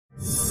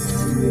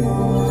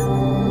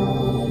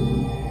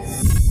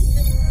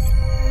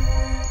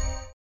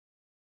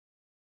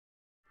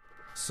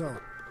So,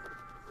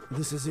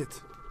 this is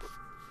it.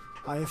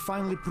 I have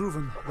finally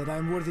proven that I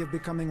am worthy of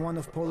becoming one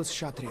of Polis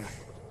Kshatriya.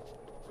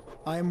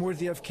 I am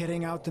worthy of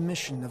carrying out the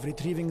mission of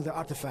retrieving the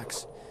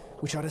artifacts,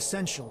 which are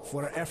essential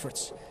for our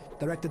efforts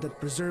directed at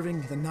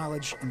preserving the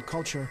knowledge and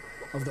culture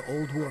of the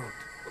old world.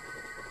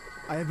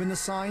 I have been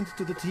assigned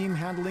to the team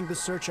handling the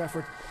search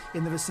effort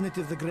in the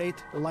vicinity of the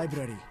Great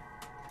Library.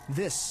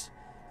 This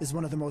is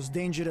one of the most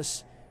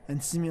dangerous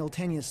and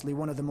simultaneously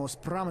one of the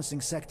most promising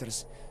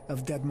sectors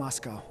of Dead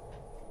Moscow.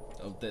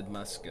 Of Dead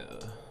Moscow.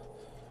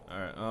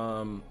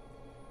 Alright,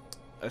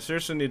 I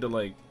seriously need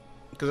to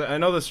because I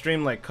know the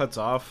stream cuts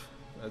off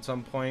at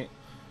some point.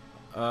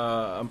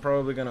 I'm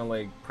probably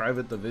gonna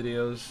private the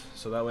videos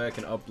so that way I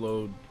can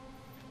upload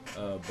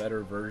a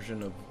better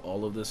version of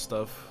all of this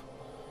stuff.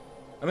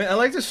 I mean, I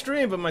like to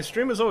stream, but my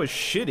stream is always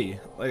shitty.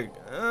 I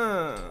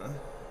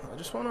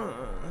just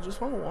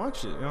wanna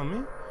watch it, you know what I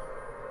mean?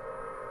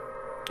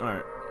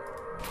 Alright.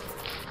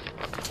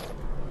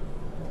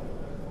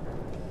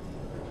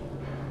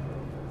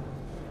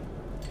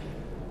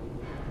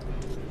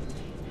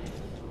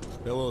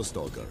 Hello,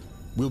 Stalker.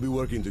 We'll be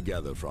working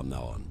together from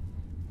now on.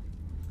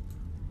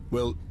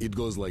 Well, it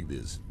goes like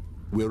this.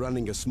 We're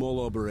running a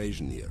small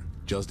operation here.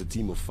 Just a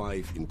team of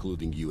 5,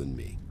 including you and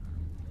me.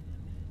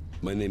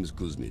 My name is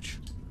Kuzmich.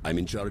 I'm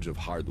in charge of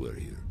hardware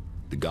here.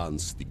 The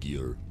guns, the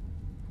gear.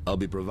 I'll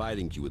be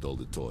providing you with all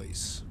the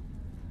toys.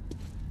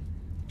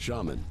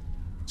 Shaman.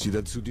 See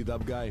that suited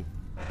up guy?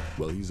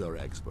 Well, he's our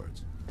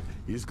expert.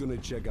 He's gonna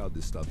check out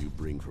the stuff you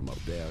bring from up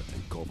there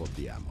and cough up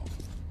the ammo.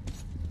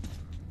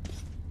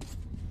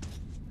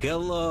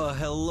 Hello,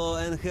 hello,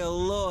 and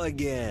hello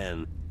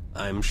again.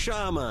 I'm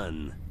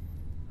Shaman.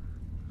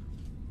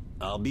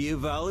 I'll be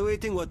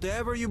evaluating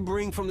whatever you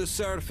bring from the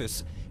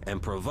surface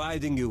and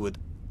providing you with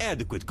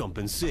adequate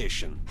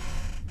compensation.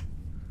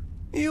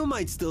 You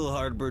might still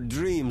harbor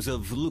dreams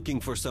of looking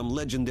for some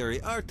legendary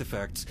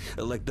artifacts,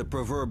 like the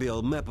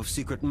proverbial map of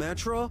Secret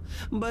Metro,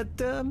 but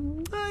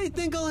I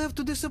think I'll have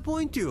to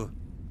disappoint you.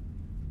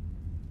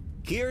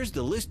 Here's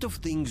the list of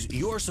things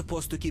you're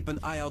supposed to keep an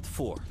eye out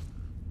for.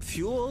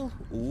 Fuel,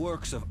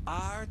 works of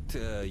art,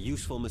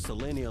 useful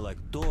miscellanea like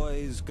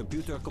toys,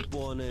 computer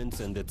components,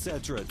 and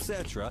etc.,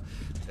 etc.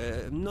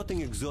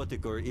 Nothing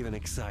exotic or even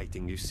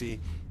exciting, you see.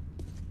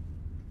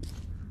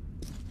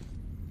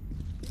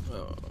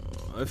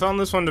 I found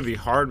this one to be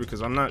hard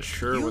because I'm not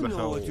sure where the hell...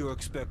 You know what you're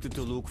expected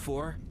to look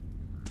for.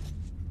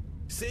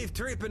 Safe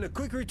trip and a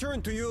quick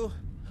return to you.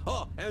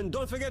 Oh, and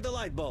don't forget the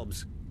light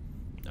bulbs.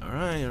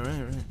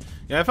 Alright.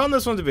 Yeah, I found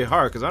this one to be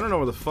hard because I don't know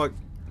where the fuck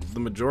the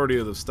majority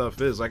of the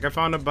stuff is. I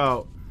found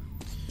about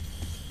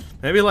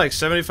maybe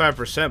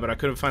 75%, but I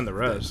couldn't find the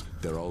rest.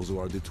 There also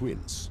are the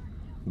twins,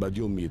 but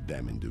you'll meet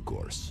them in due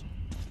course.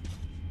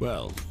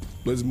 Well,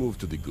 let's move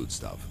to the good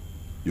stuff.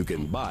 You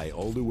can buy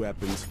all the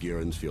weapons, gear,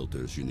 and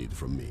filters you need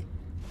from me.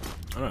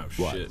 Oh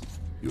what? Shit.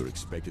 You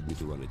expected me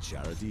to run a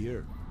charity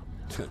here?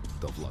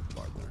 Tough luck,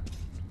 partner.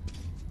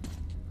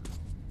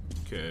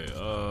 Okay,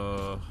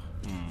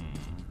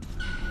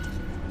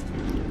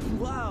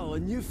 Wow, a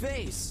new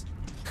face.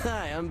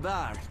 Hi, I'm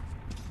Bar.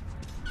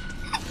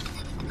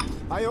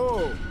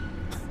 Hi-oh!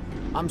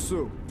 I'm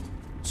Sue.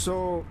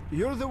 So,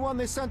 you're the one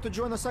they sent to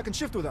join the second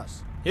shift with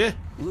us? yeah.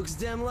 Looks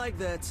damn like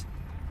that.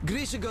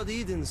 Grisha got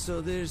eaten,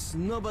 so there's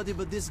nobody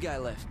but this guy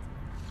left.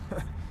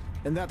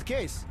 In that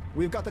case,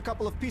 we've got a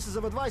couple of pieces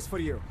of advice for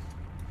you.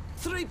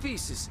 3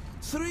 pieces.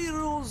 3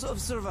 rules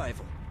of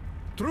survival.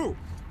 True.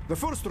 The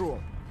first rule.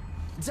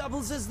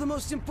 Doubles as the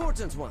most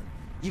important one.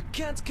 You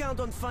can't count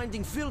on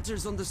finding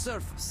filters on the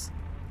surface.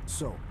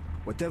 So,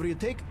 whatever you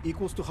take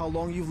equals to how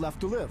long you've left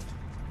to live.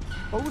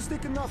 Always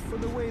take enough for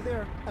the way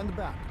there and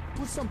back,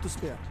 with some to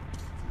spare.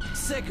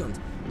 Second,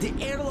 the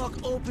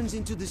airlock opens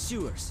into the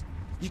sewers.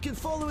 You can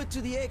follow it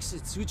to the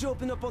exits, which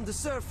open up on the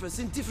surface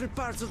in different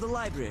parts of the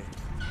library.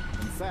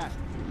 In fact,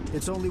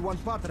 it's only one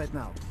part right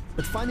now,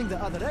 but finding the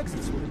other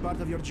exits will be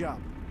part of your job.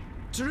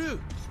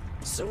 True.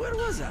 So where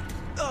was I?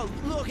 Oh,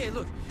 okay,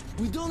 look.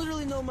 We don't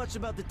really know much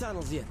about the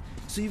tunnels yet,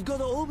 so you've got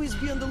to always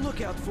be on the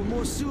lookout for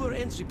more sewer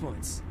entry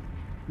points.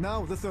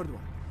 Now, the third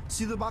one.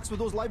 See the box with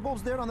those light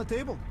bulbs there on the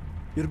table?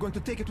 You're going to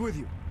take it with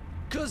you.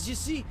 'Cause you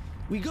see,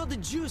 we got the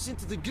juice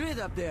into the grid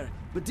up there,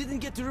 but didn't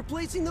get to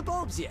replacing the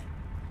bulbs yet.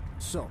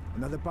 So,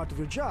 another part of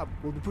your job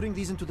will be putting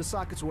these into the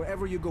sockets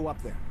wherever you go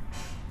up there.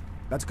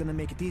 That's gonna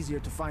make it easier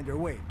to find your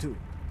way, too.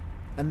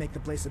 And make the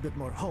place a bit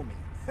more homey.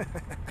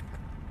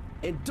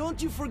 And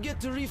don't you forget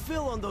to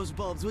refill on those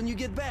bulbs when you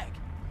get back.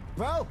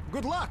 Well,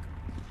 good luck!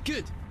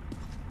 Good.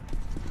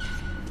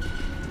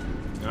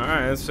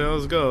 Alright, let's see how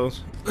this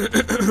goes.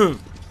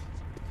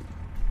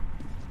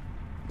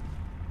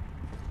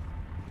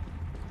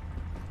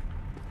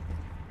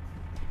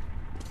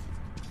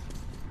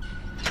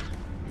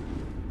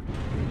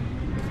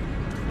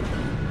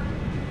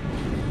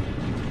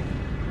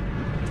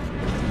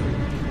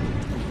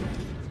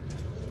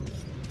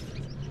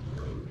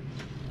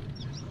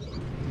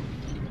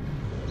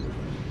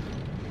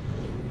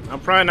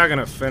 probably not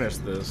gonna finish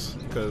this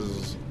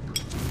because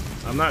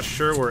I'm not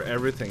sure where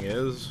everything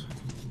is.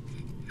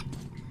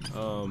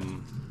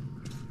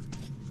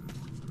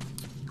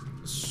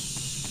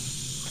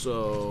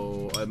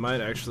 So I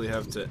might actually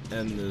have to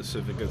end this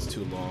if it gets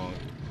too long.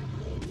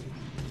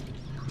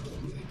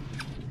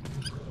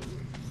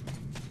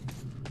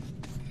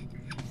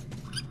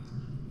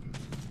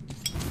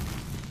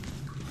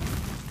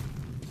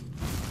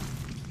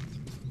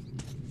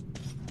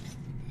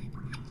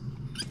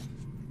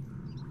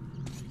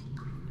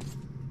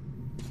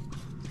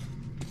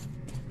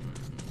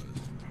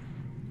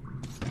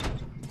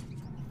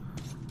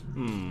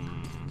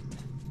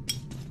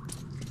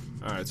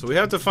 Alright, so we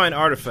have to find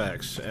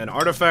artifacts, and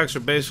artifacts are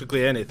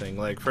basically anything,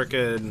 like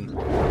frickin'...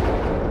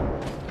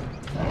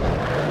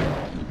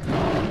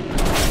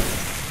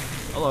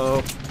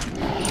 Hello.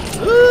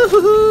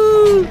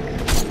 Woo-hoo-hoo!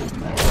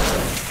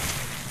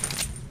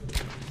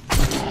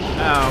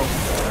 Ow.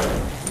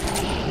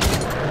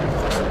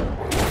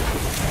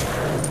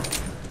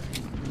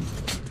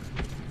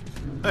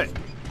 Hey,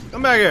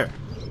 come back here.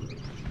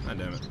 God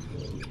damn it.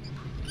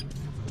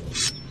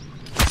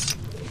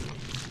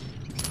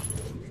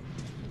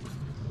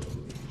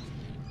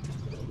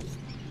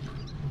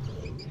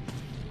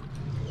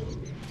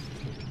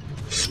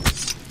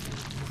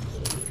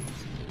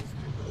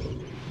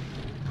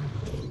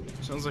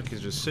 Sounds like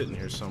he's just sitting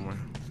here somewhere.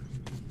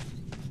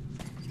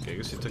 Okay, I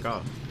guess he took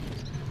off.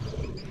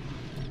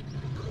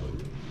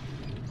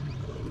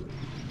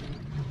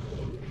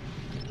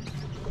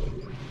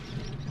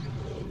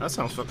 That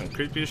sounds fucking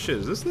creepy as shit.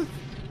 Is this the...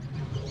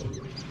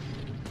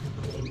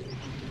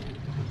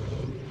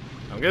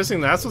 I'm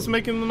guessing that's what's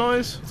making the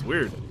noise? It's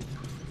weird.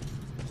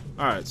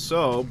 Alright,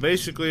 so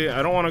basically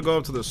I don't want to go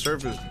up to the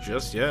surface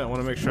just yet. I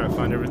want to make sure I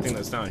find everything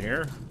that's down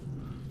here.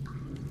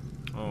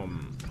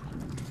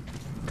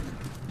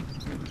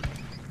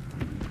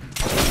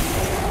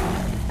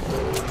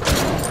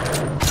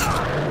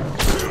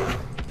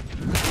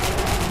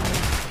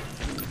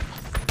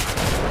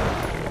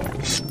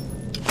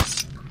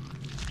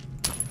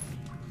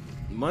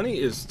 Money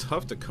is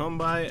tough to come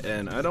by,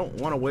 and I don't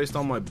want to waste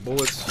all my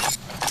bullets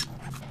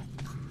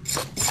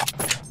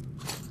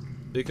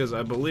because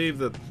I believe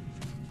that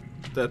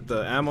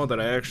the ammo that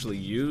I actually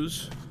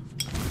use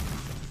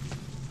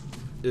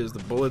is the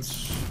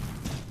bullets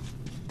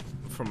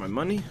for my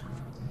money.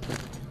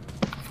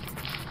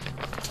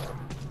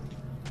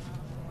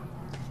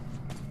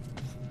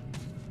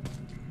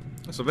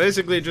 So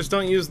basically, just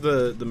don't use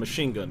the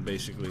machine gun,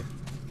 basically.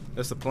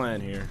 That's the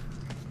plan here.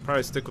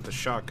 Probably stick with the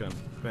shotgun,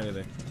 if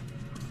anything.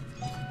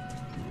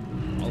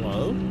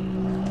 Hello?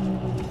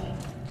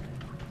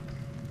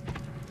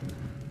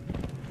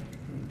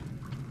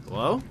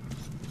 Hello?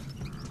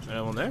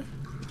 Anyone there?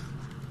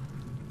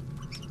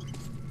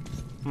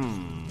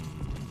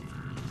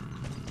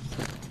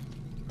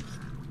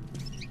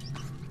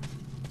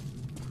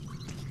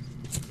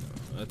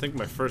 I think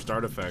my first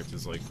artifact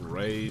is like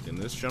right in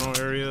this general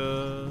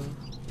area.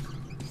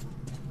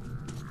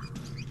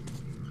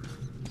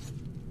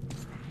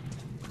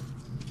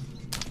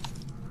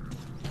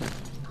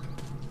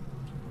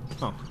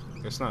 Oh,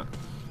 guess not.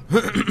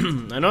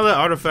 I know that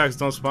artifacts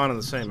don't spawn in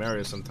the same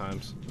area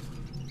sometimes.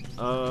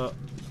 I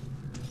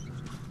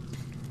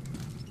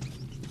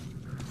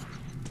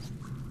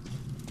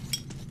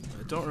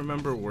don't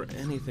remember where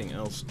anything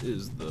else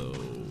is though.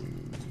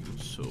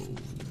 So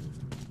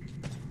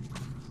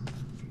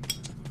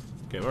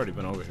okay, I've already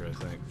been over here, I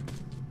think.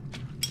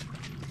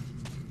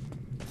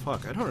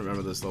 Fuck, I don't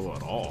remember this level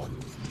at all.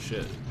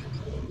 Shit.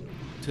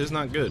 Tis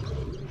not good.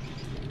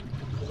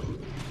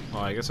 Oh,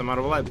 I guess I'm out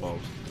of light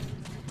bulbs.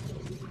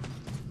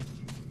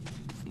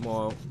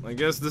 Well, I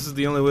guess this is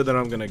the only way that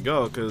I'm gonna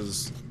go,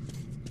 because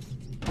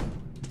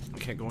I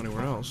can't go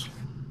anywhere else.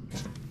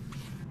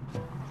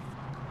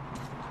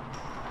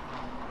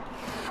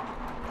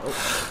 Oh.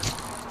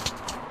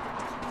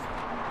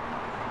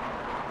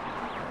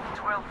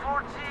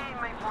 1214,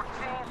 May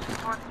 14th,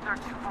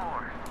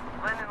 2034.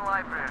 Lenin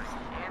Library,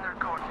 inner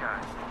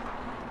courtyard.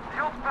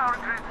 The old power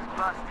grid is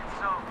busted,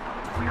 so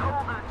we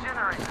hold a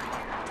generator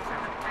here.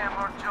 And the damn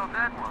Lord Joe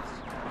that was.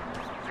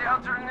 The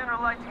outer and inner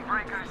lighting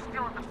breaker is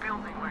still at the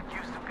building where it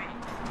used to be.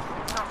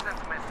 It's no sense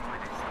messing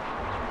with it.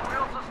 We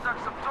also stuck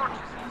some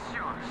torches in the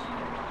sewers.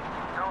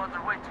 No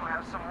other way to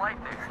have some light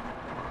there.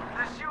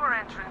 The sewer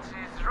entrance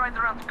is right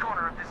around the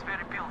corner of this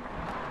very building.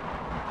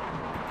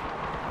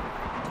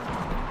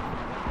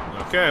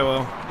 Okay,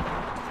 well.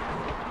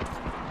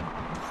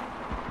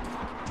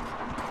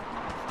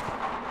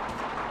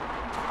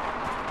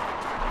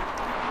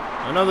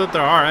 I know that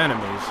there are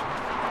enemies.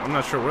 I'm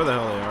not sure where the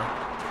hell they are.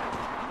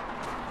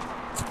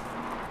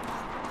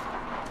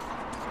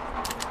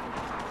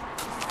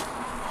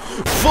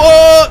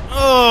 Fuck!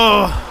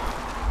 Oh!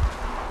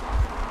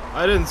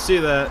 I didn't see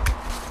that.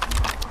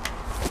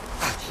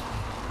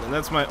 And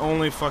that's my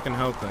only fucking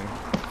health thing.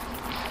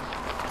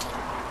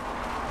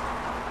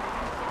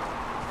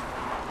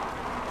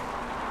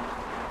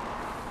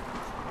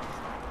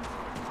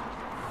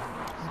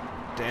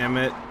 Damn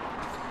it.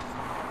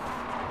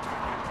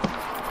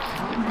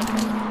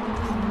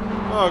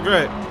 Oh, Oh,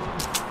 great.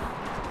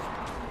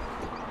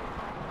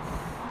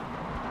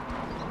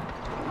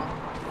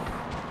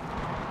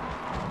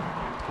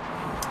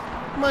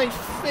 My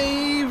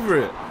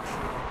favorite.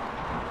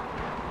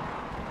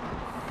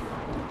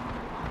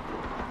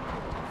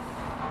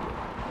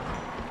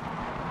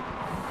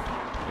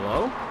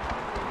 Hello?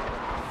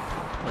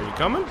 Are you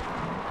coming?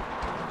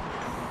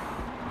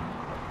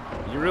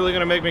 You really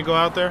gonna make me go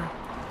out there?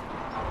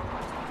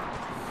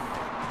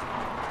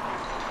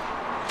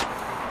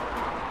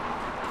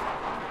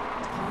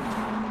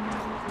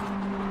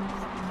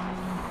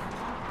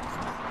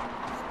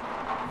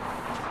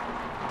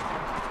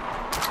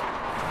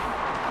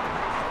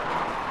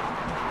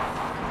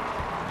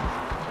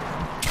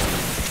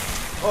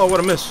 Oh, what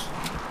a miss.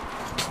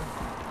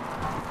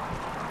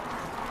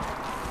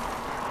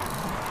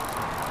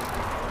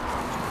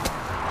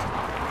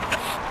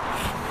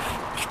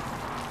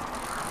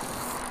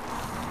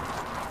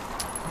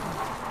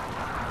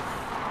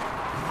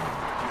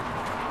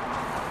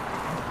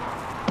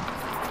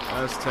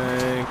 Last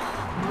tank.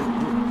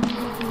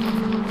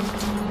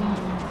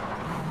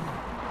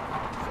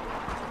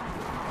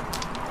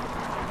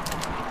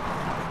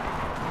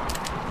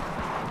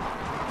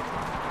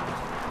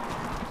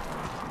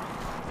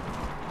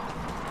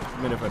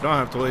 I mean, if I don't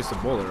have to waste a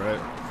bullet,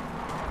 right?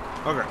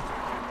 Okay.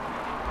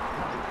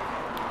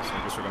 So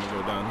I guess we're gonna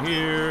go down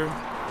here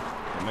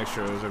and make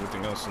sure there's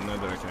everything else in there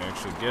that I can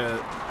actually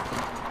get.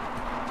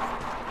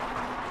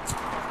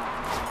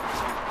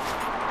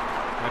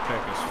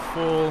 Backpack is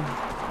full.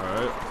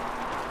 Alright.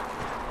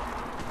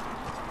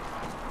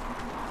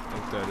 I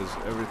think that is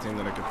everything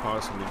that I could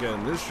possibly get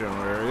in this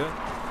general area.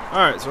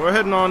 Alright, so we're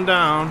heading on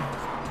down.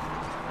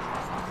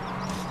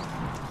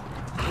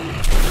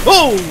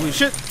 Holy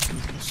shit!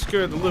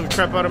 Scared the living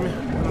crap out of me. I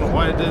don't know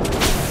why it did.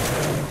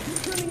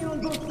 Turning in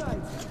on both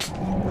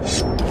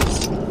sides.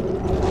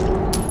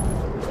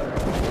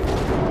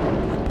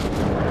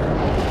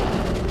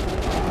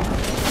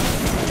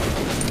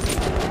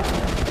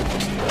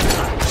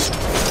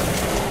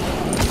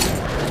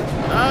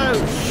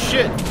 Oh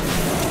shit!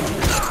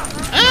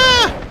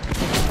 Ah!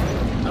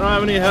 I don't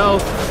have any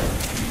health.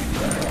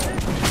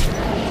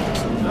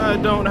 I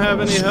don't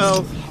have any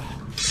health.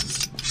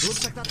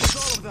 Looks like that was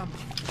all of them.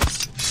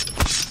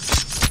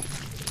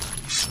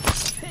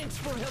 Thanks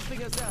for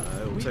helping us out.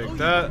 I will We owe take you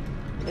that.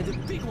 one. And a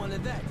big one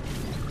at that.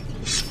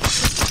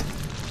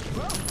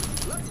 Well,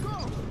 let's go.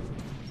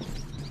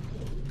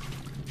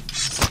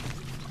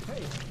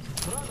 Hey,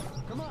 brother,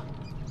 come on.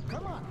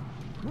 Come on.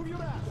 Move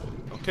your ass.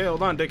 Okay,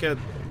 hold on, dickhead.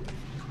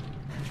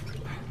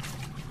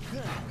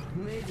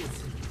 Made it.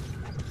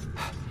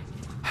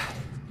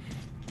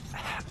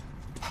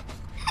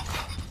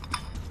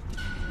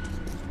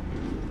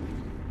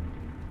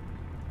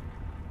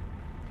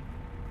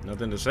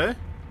 Nothing to say?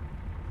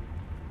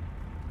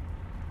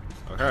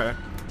 Okay.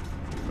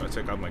 Gotta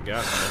take out my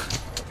gas.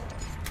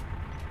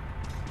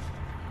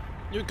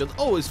 You can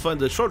always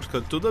find a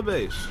shortcut to the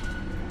base.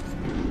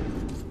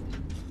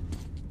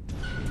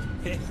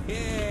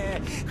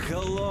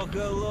 Hello,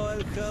 hello,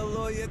 and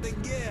hello yet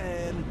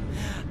again.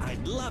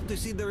 I'd love to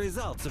see the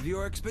results of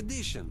your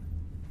expedition.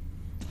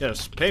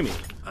 Yes, pay me.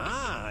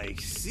 Ah, I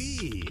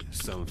see.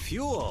 Some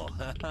fuel.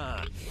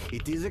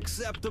 It is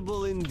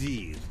acceptable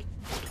indeed.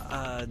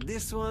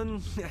 This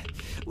one,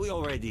 we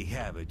already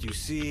have it, you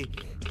see.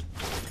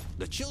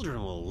 The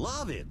children will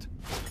love it.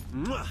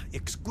 Mwah,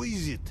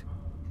 exquisite.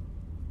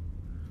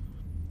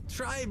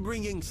 Try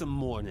bringing some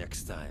more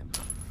next time.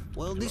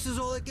 Well, this is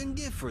all I can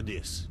give for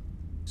this.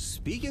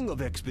 Speaking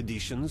of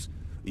expeditions,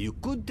 you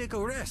could take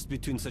a rest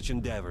between such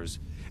endeavors.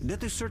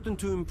 That is certain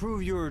to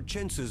improve your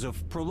chances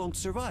of prolonged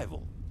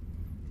survival.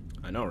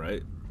 I know,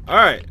 right?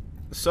 Alright,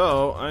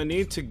 so I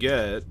need to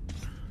get...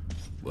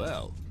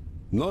 Well,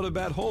 not a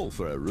bad haul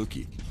for a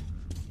rookie.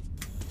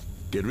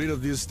 Get rid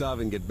of this stuff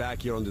and get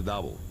back here on the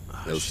double.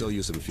 They'll sell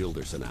you some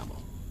filters and ammo.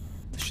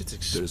 This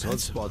shit's There's hot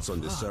expensive. spots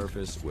on the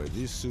surface where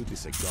this suit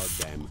is a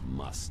goddamn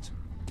must.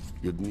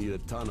 You'd need a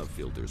ton of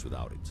filters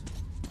without it.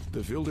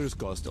 The filters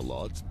cost a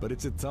lot, but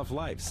it's a tough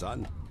life,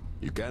 son.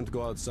 You can't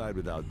go outside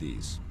without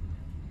these.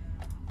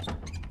 How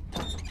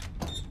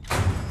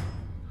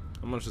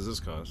much does this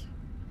cost?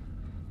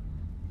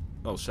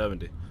 Oh,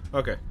 70.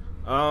 Okay.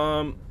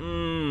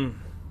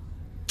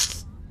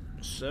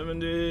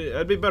 70.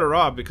 I'd be better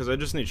off because I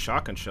just need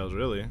shotgun shells,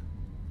 really.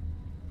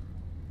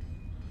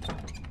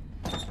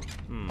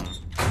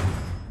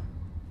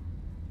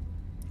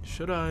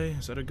 Should I?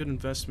 Is that a good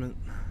investment?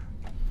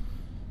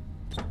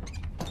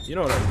 You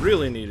know what I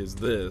really need is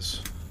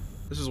this.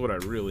 This is what I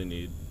really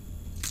need.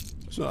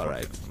 So All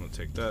right. I'm gonna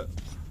take that.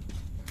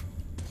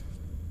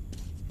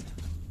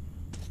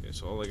 Okay,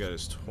 so all I got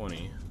is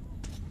 20.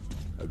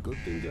 A good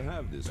thing to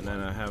have this And one.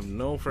 then I have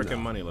no freaking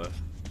money left.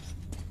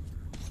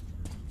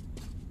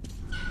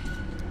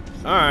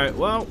 Alright,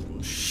 well,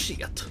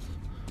 shit.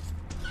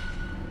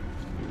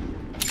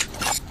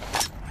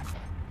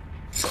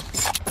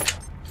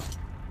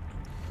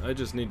 I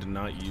just need to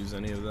not use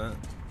any of that.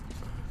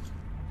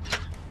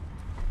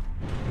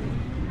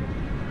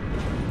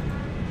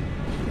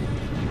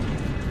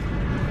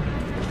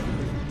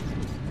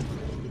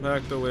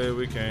 back the way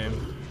we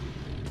came.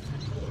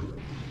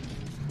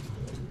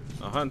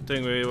 A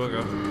hunting we will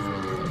go.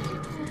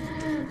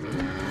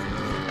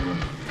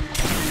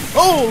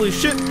 Holy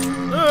shit!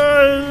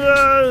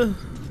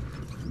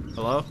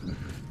 Hello?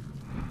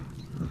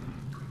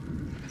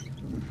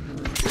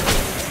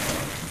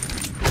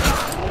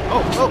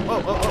 Oh.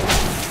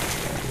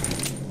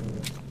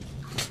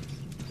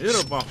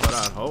 Hit a bump for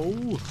that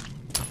hole.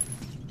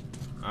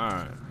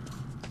 Alright.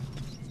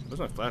 Where's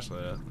my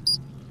flashlight at?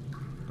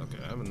 Okay,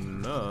 I have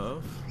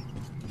enough.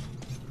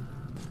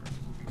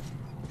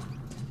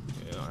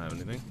 Okay, I don't have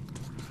anything.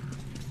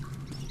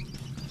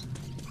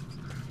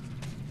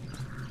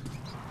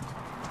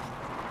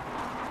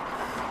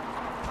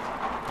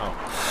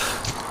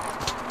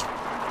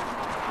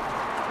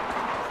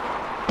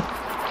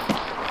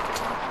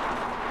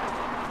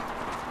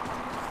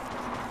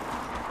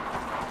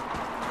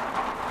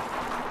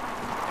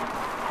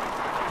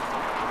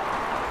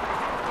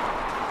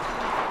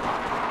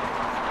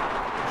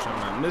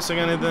 Missing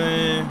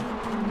anything?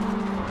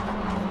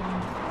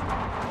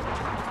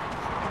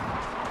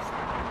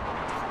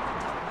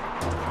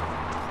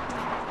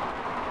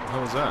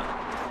 What was that?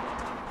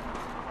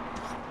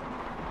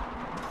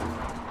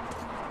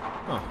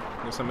 Oh,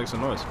 I guess that makes a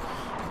noise.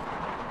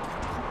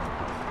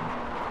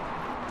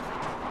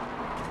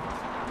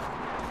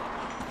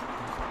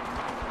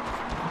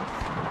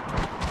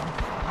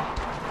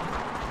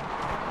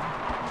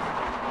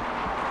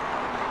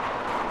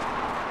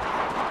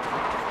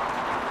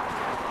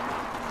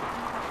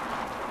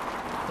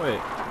 Wait,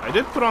 I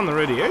did put on the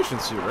radiation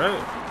suit,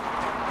 right?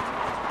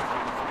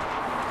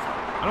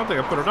 I don't think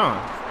I put it on.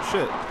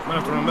 Shit, might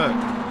have to run back.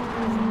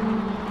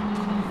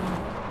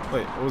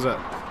 Wait, what was that?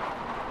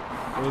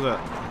 What was that?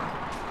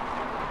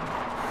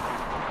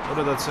 What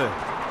did that say?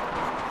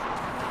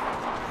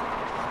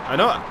 I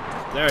know it.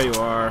 There you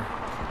are.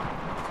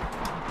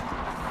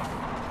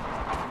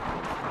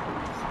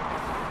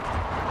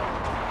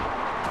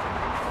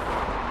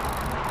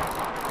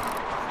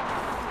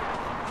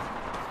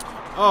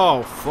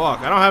 Oh,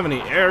 fuck. I don't have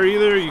any air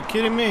either. Are you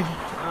kidding me?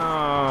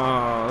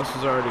 Oh, this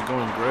is already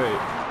going great.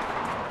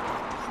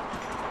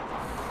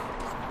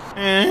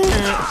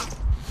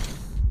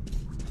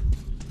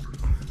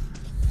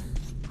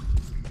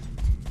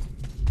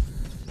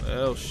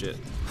 Well, shit.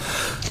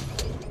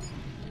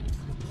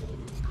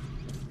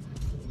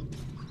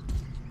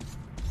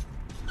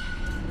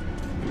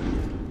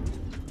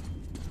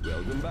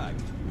 Welcome back.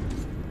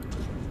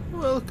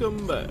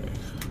 Welcome back.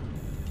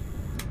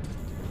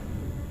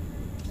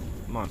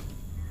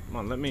 Come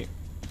on, let me.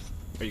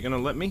 Are you gonna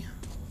let me?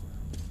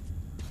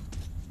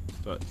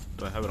 Do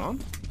I have it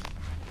on?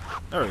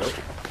 There we go.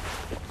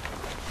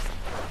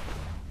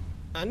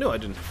 I knew I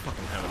didn't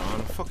fucking have it on.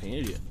 I'm a fucking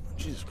idiot.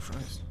 Jesus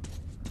Christ.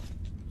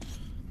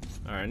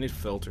 Alright, I need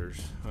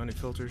filters. I need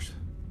filters.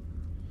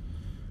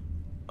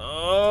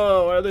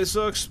 Oh, why are they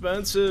so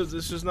expensive?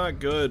 This is not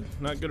good.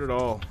 Not good at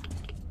all.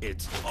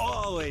 It's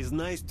always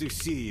nice to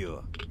see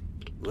you.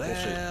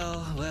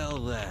 Well.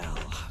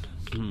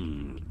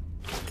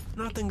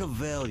 Nothing of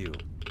value.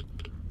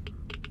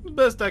 The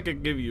best I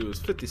could give you is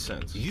 50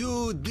 cents.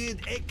 You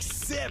did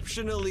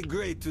exceptionally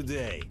great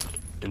today.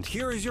 And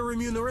here is your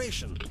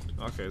remuneration.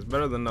 Okay, it's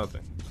better than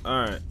nothing.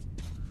 Alright.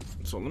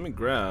 So let me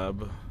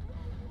grab.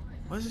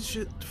 Why is this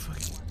shit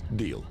fucking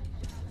Deal.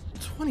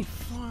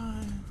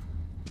 25?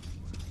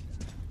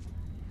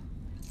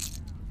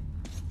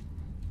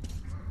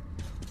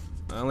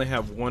 I only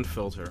have one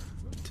filter.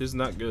 Tis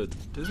not good.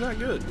 Tis not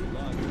good.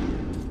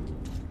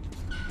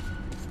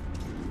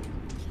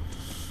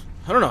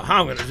 I don't know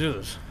how I'm gonna do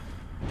this.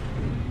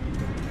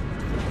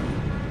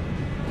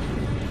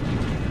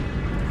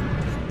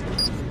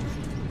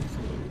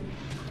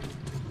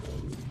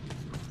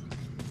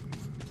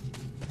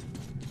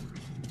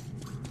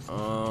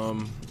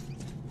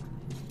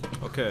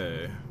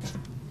 Okay.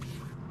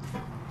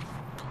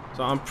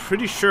 So I'm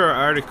pretty sure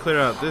I already cleared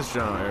out this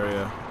general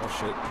area. Oh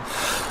shit.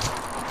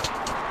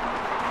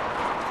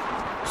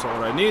 So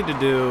what I need to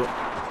do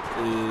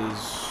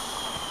is...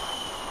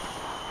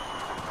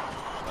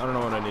 I don't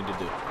know what I need to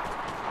do.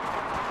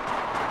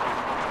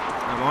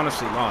 I'm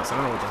honestly lost. I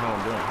don't know what the hell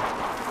I'm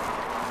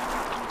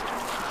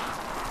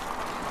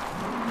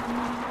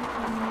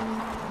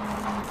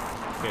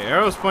doing. Okay,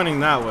 arrow's pointing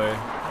that way.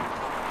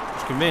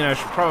 Which can mean I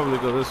should probably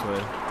go this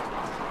way.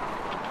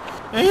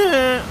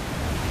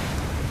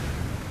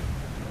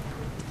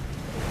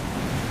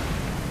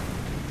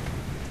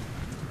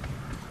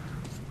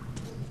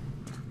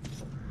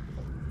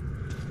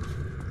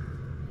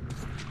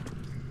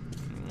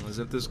 As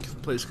if this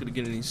place could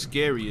get any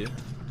scarier.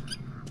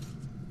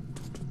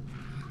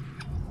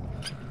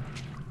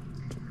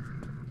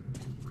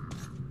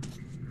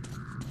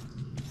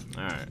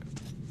 Alright.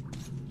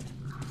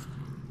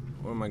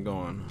 Where am I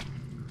going?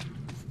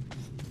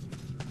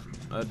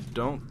 I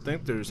don't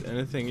think there's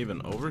anything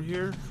even over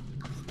here.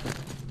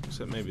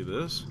 Except maybe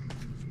this.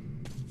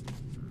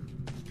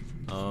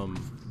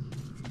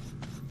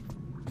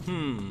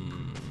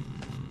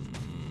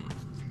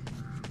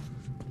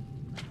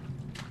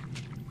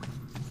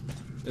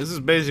 This is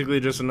basically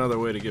just another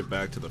way to get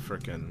back to the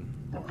frickin'...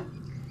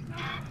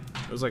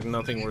 There's like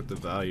nothing worth the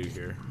value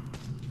here,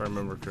 if I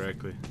remember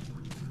correctly.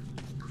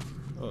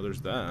 Oh,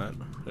 there's that.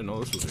 Didn't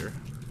know this was here.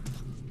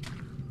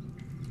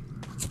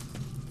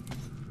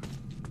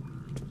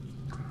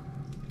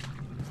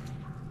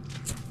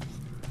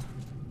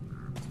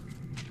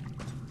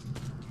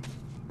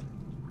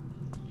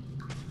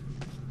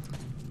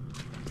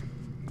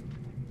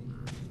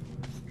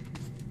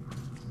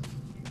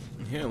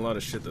 I'm hearing a lot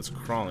of shit that's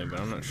crawling, but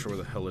I'm not sure where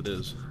the hell it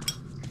is.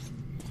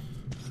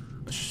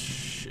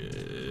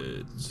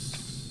 Shit.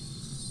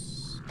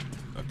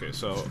 Okay,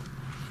 so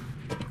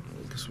I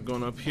guess we're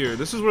going up here.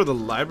 This is where the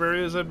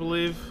library is, I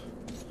believe.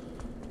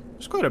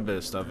 There's quite a bit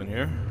of stuff in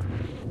here.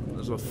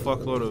 There's a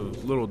fuckload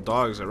of little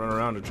dogs that run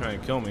around to try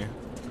and kill me.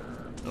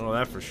 I know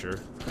that for sure.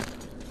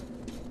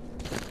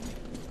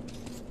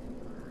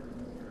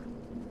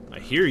 I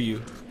hear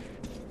you.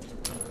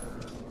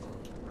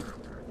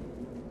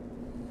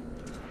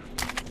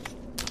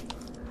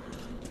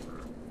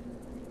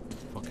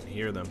 Fucking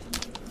hear them.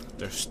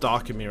 They're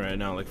stalking me right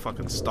now like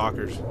fucking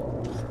stalkers.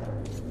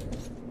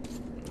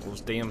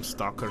 Those damn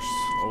stalkers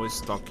always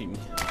stalking me.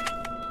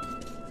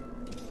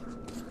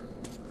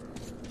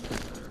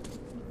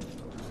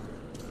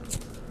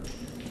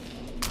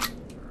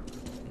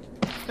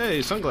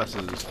 Hey,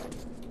 sunglasses.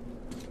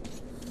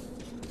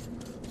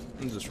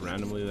 I'm just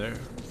randomly there.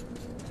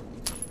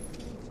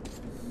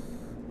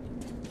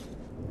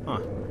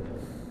 Huh.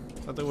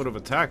 Thought they would have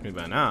attacked me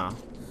by now.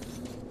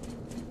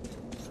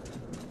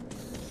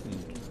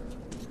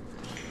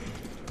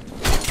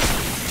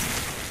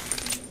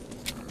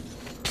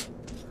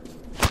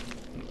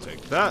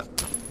 Take that.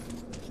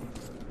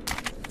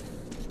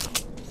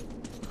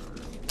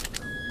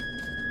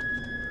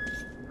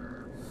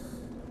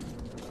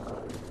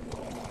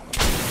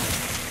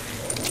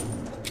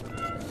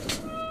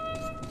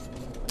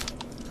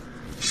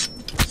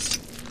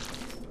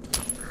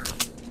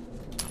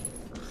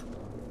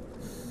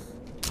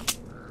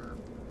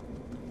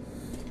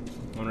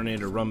 I'm gonna need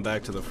to run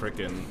back to the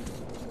frickin'...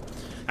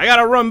 I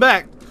gotta run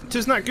back!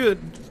 Tis not good!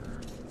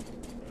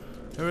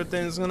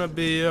 Everything's gonna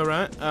be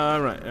alright.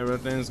 Alright,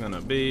 everything's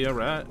gonna be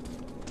alright.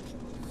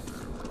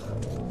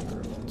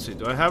 Let's see,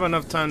 do I have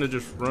enough time to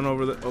just run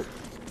over the... Oh.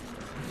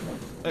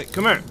 Hey,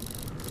 come here!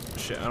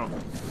 Shit, I don't...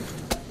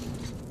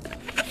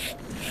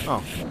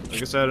 Oh, I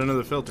guess I had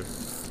another filter.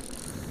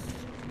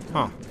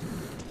 Huh.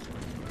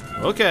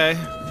 Okay.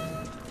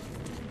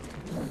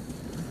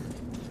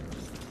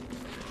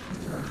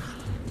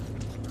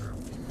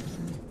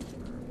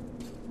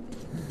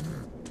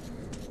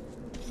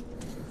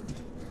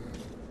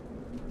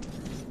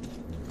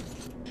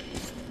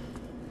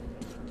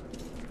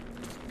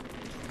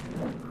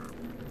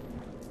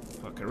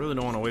 I really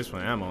don't want to waste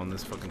my ammo on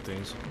this fucking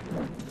things.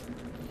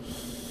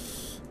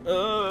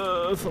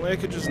 If only I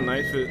could just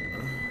knife it.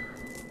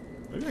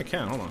 Maybe I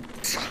can, hold on.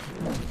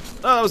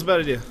 Oh, that was a bad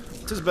idea.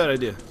 Just a bad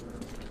idea.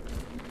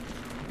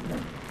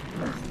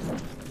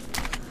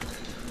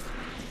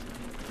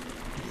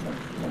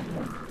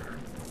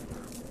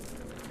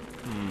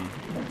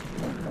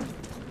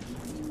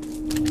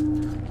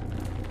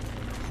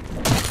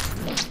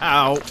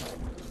 Ow.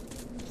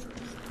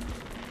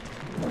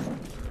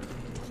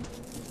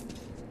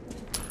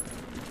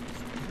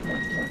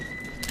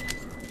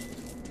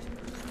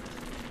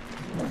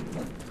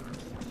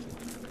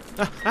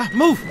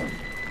 Move!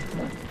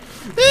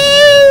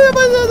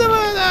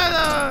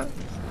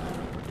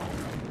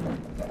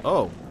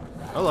 Oh,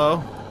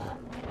 hello.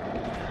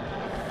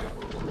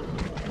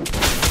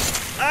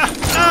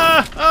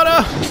 Oh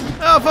no!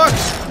 Oh fuck!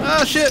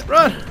 Ah shit!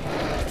 Run!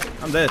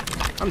 I'm dead.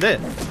 I'm dead.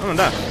 I'm gonna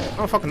die. I'm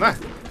gonna fucking die.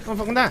 I'm gonna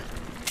fucking die.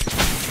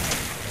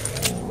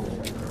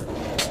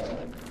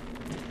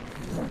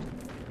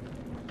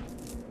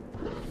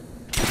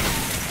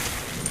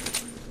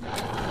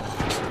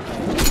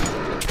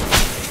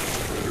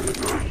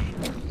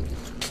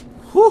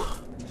 Whew.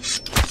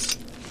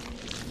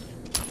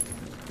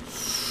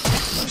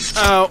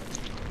 Ow.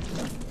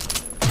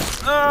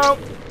 Ow.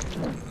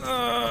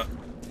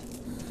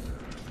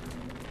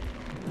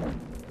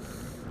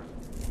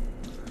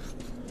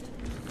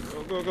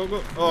 Go, go,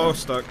 go. Oh, I'm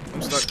stuck.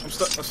 I'm stuck. I'm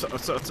stuck. I'm stuck. I'm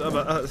stuck. I'm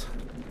stuck.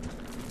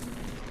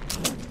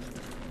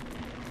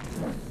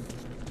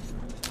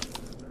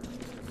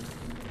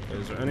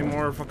 Is there any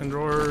more fucking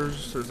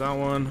drawers? There's that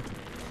one.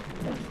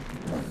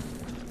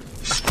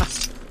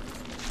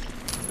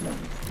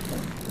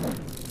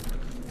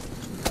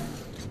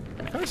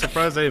 I'm kind of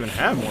surprised I even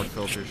have more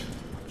filters.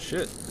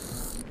 Shit.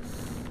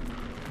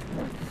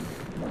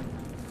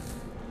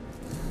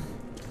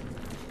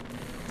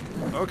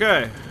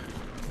 Okay.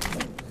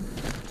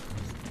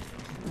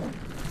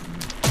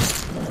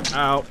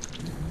 Ow.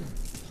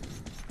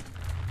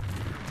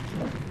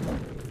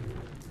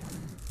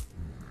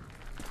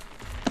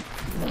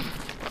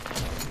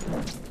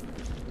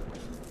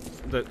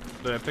 Did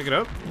I pick it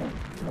up?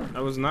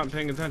 I was not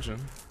paying attention.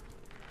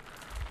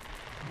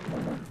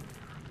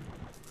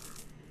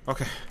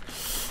 Okay.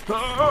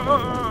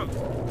 What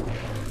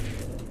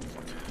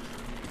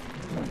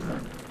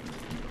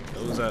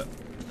was that?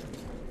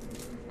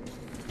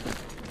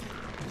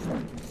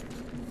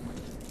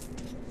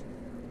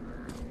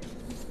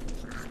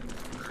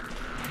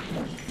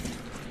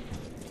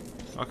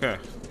 Okay.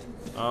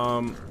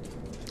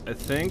 I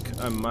think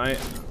I might.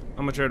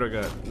 How much air do I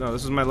got? No,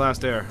 this is my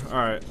last air.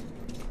 Alright.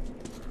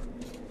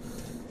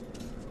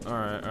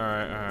 Alright.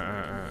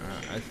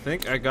 I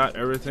think I got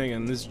everything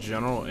in this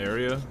general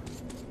area.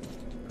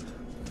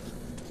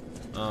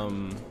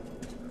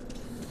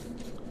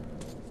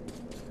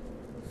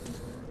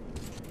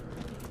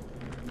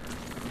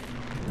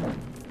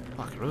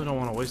 Fuck, I really don't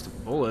want to waste a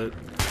bullet.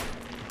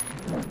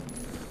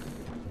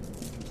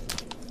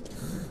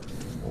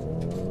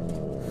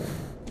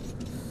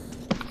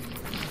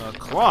 A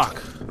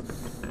clock.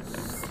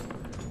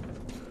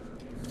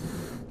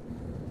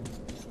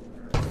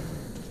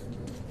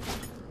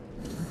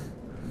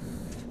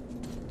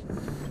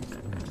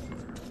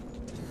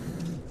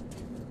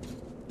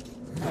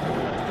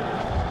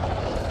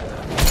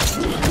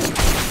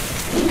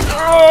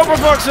 Oh, for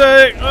fuck's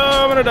sake!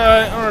 Oh, I'm gonna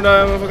die. I'm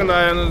gonna fucking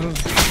die.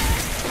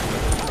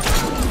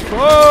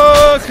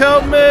 Fuck,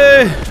 help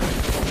me!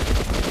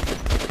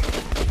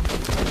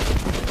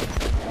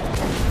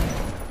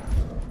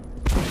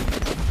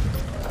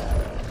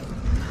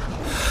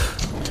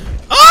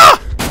 Ah!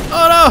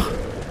 Oh no!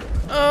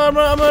 Oh, I'm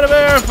out of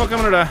air. Fuck, I'm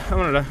gonna die. I'm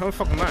gonna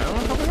fucking die. I'm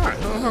gonna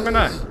fucking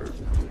die.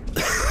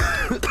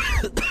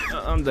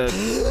 I'm dead.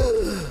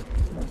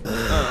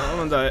 I'm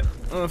gonna die.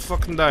 I'm gonna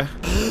fucking die.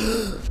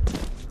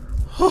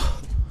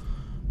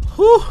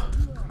 Whew.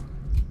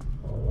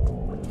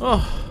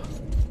 Oh.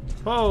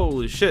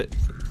 Holy shit.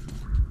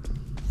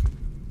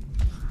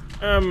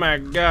 Oh my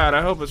god,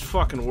 I hope it's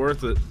fucking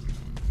worth it.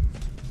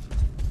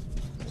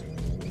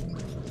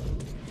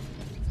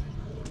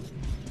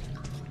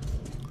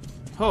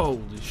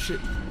 Holy shit.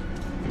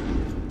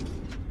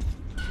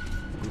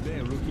 Good day,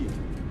 rookie.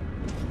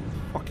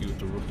 Fuck you with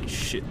the rookie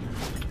shit.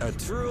 A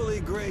truly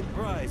great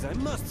prize, I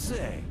must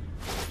say.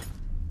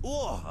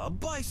 Oh, a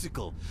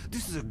bicycle!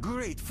 This is a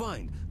great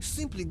find.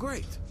 Simply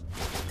great.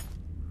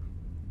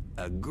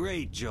 A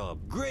great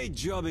job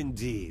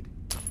indeed.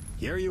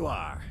 Here you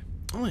are.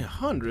 Only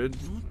 100?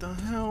 What the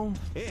hell?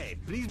 Hey,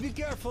 please be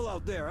careful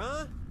out there,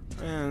 huh?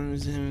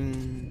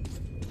 Man,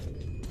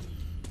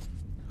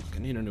 I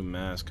need a new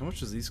mask. How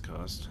much does these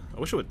cost? I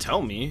wish it would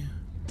tell me.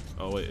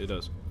 Oh wait, it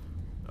does.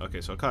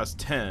 Okay, so it costs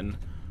 10.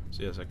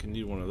 So yes, I can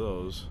need one of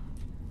those.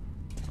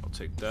 I'll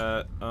take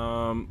that.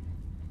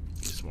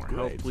 Need some more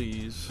help,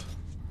 please.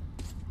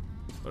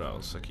 What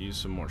else? I could use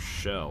some more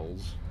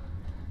shells.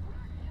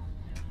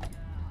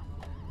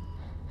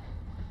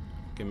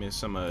 Give me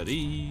some of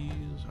these.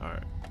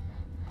 Alright.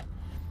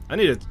 I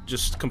need to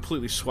just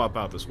completely swap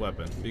out this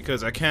weapon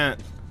because I can't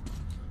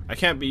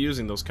be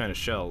using those kind of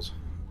shells.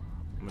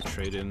 I'm gonna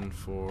trade in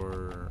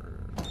for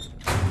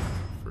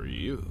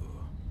you.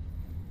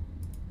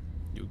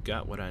 You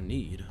got what I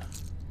need.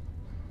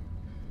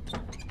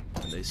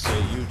 And they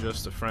say you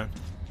just a friend.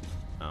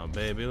 Oh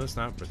baby, let's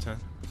not pretend.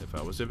 If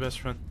I was your best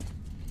friend.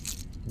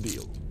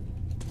 Deal.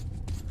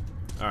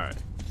 Alright.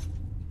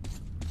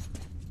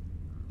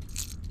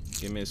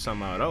 Give me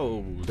some of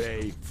those.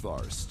 Pay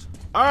first.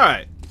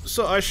 Alright,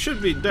 so I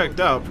should be decked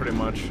out pretty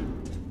much.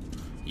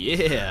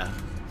 Yeah.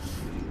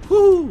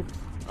 Woo!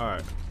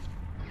 Alright.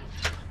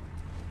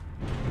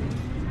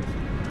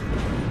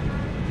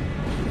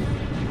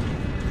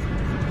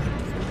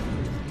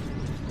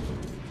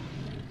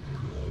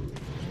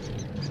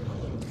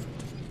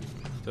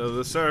 To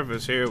the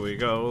surface, here we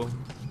go.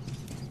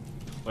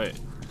 Wait.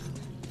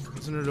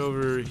 Isn't it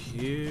over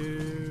here?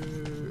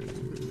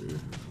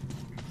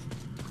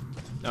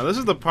 Now this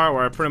is the part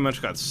where I pretty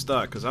much got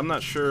stuck because I'm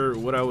not sure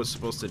what I was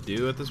supposed to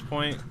do at this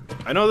point.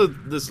 I know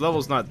that this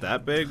level's not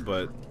that big,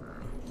 but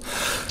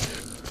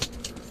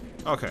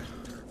okay.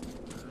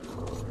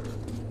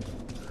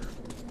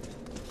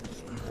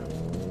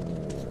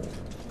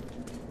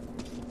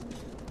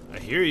 I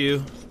hear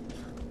you.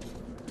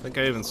 I think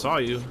I even saw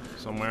you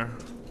somewhere.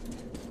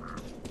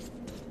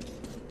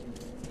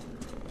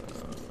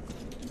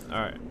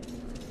 Alright.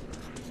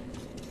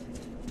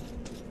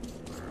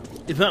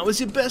 If I was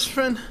your best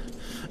friend,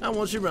 I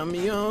want you around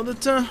me all the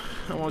time.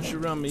 I want you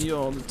around me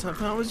all the time.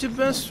 If I was your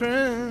best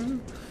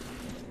friend.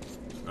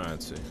 Alright,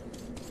 let's see.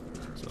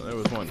 So there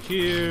was one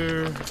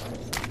here.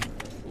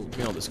 Ooh, give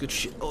me all this good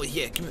shit. Oh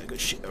yeah, give me that good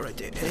shit right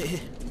there.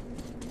 Hey.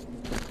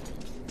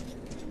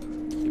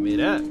 Give me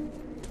that.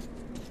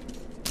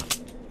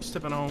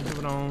 Stepping on,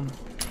 moving on.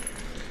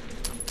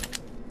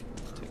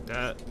 Take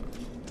that.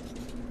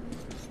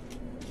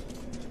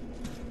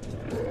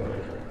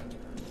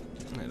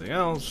 Anything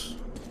else?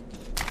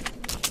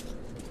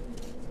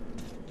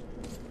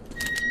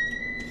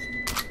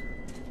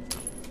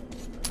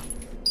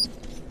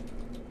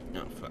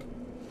 Oh, fuck.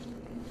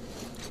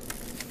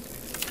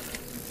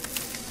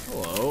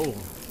 Hello.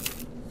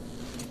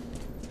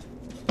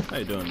 How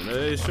you doing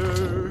today,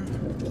 sir?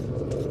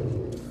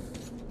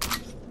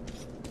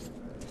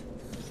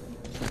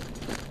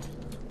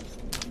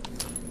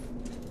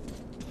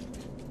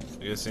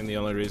 I'm guessing the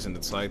only reason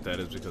it's like that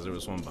is because there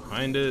was one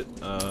behind it.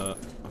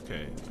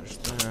 Okay, there's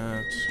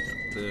that.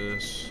 Got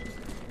this.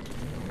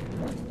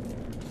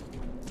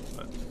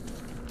 What?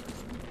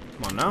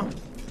 Come on now.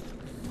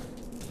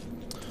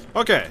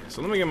 Okay,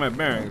 so let me get my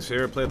bearings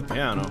here. Play the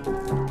piano.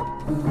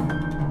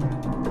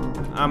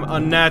 I'm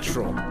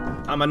unnatural.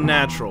 I'm a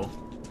natural.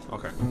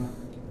 Okay.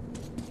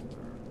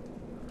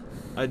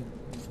 I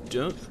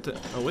don't.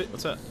 Oh wait,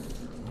 what's that?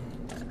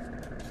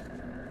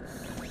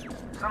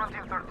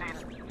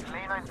 1713,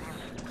 May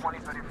 19th,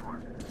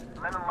 2034.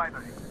 Lenin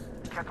Library,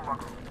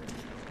 catalog room.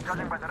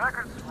 Judging by the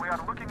records, we are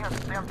looking at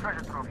damn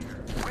treasure trove here.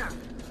 With,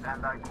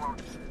 and I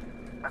quote,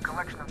 a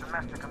collection of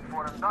domestic and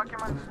foreign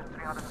documents in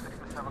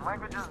 367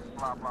 languages,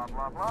 blah blah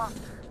blah blah.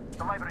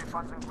 The library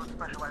funds include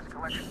specialized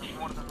collections of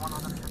more than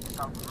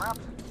 150,000 maps,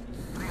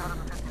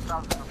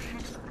 350,000 of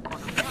sheets of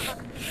recorded music,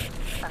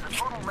 and the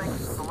total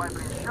length of the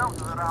library's shelves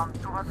is around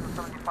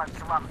 275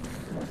 kilometers.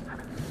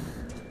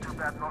 Too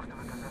bad most of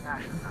it is in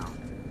ashes now.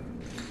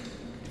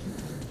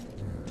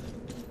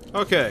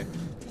 Okay.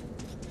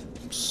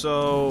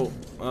 So,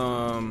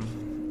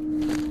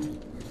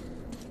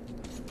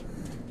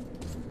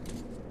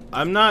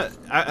 I'm not.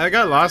 I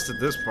got lost at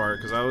this part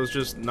because I was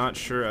just not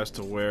sure as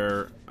to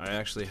where I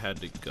actually had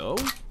to go.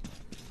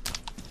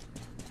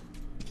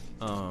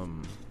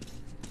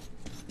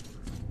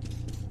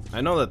 I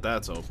know that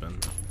that's open.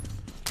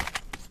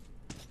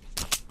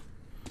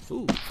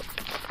 Ooh.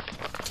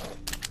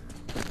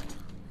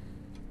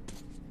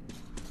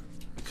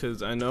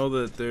 Because I know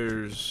that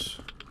there's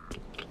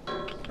a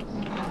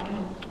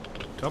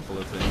couple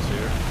of things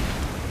here.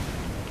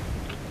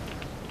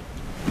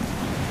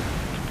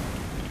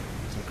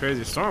 Some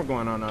crazy storm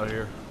going on out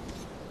here.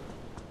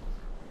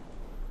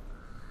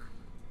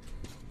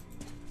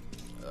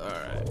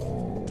 Alright.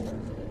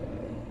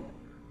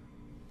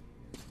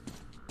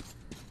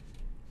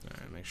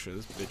 Alright, make sure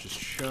this bitch is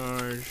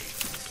charged.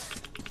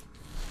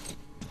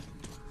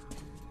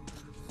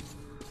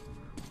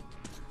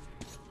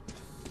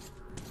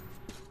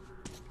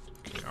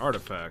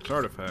 Artifacts,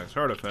 artifacts,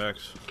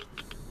 artifacts.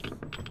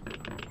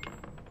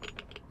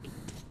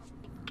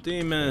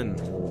 Demon.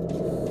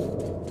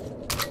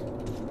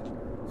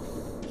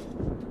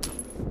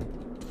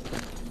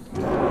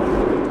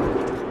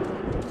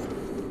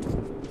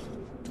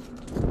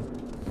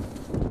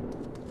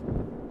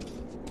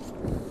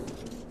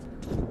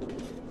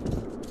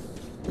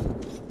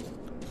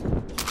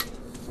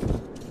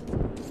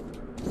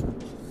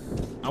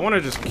 I want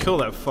to just kill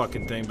that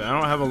fucking thing, but I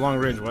don't have a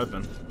long-range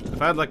weapon.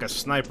 If I had like a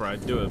sniper,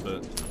 I'd do it,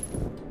 but...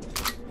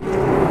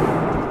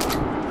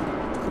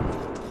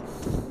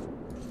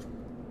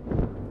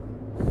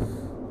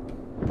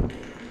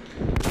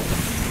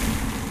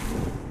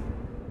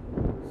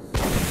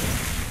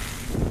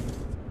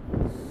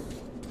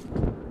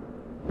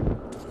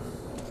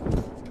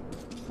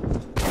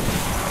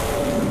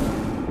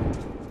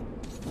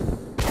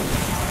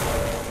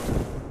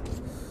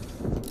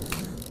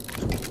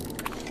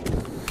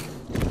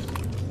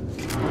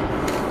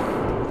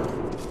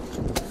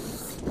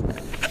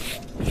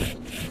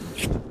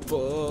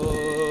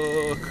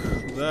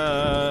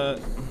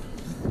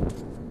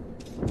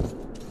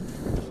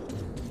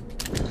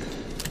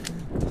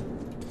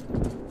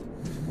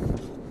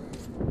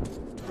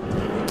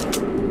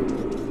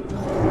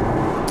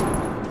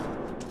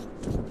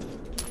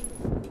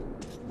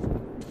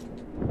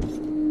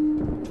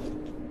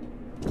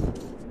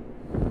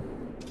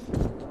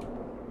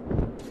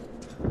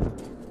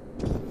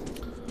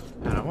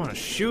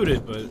 shoot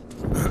it, but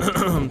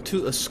I'm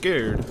too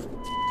scared.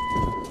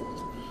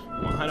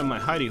 I'm gonna hide in my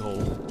hidey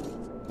hole.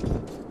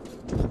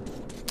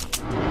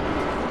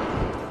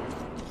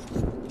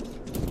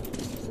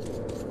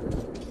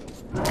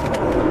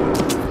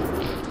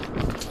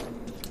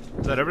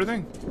 Is that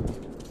everything?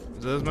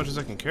 Is that as much as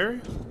I can carry?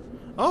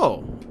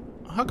 Oh!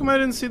 How come I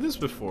didn't see this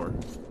before?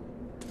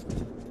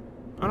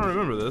 I don't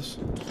remember this.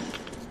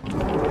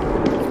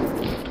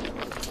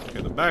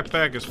 Okay, the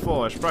backpack is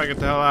full. I should probably get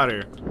the hell out of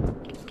here.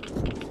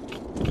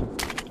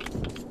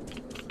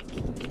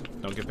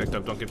 Don't get picked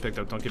up, don't get picked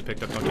up, don't get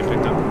picked up, don't get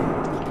picked up.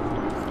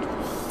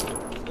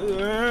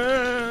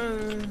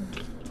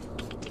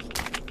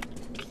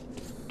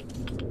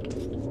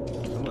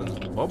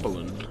 Someone's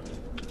bubbling.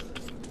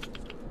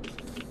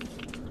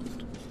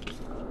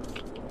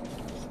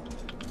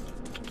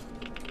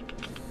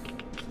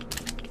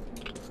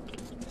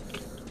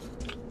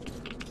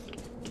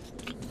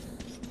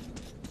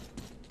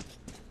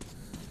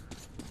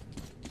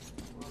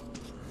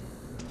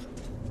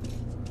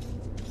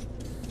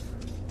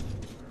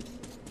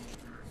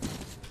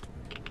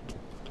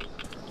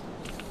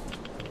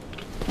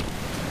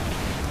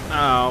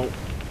 Ow.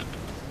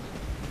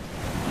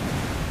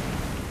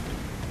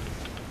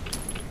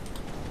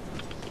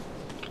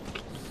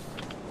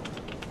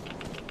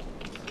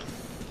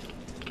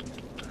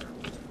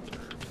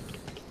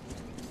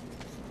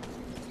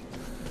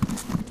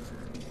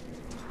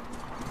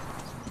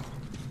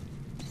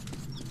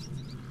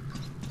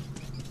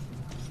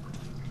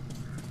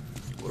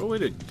 What a way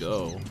to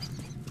go.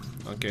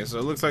 Okay, so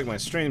it looks like my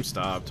stream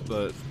stopped,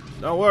 but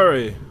don't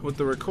worry. With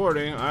the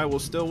recording, I will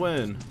still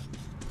win.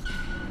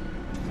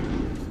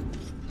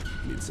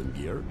 Some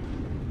gear?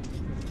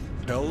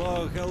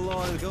 Hello,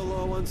 hello, and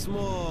hello once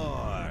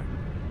more.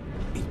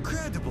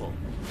 Incredible.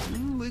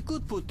 We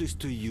could put this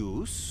to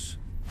use.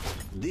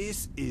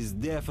 This is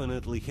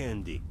definitely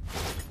handy.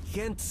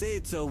 Can't say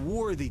it's a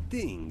worthy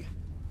thing.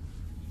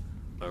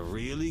 A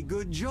really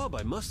good job,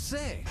 I must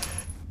say.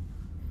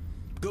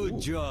 Good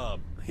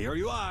job. Here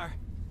you are.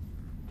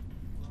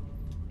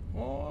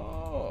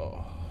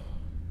 Oh.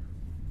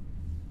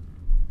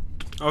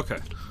 Okay.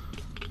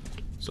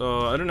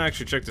 So I didn't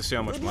actually check to see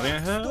how much money I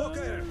have.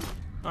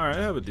 Alright,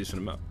 I have a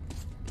decent amount.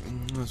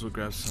 Let's go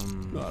grab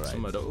some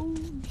of those.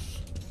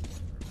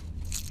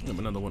 Have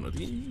another one of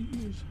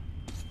these.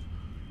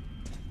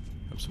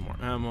 Have some more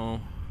ammo.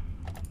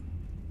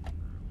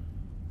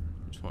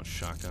 Just want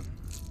shotgun.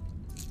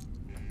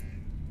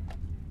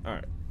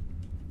 Alright.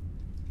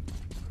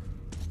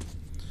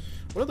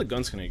 What other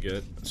guns can I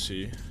get? Let's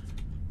see.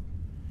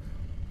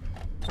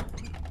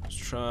 Let's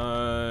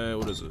try.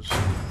 What is this?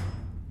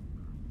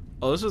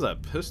 Oh, this is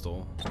that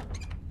pistol.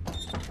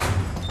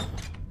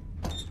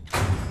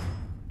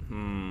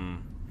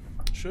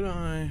 Should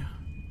I?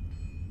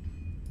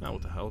 Nah,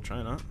 what the hell?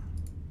 Try not.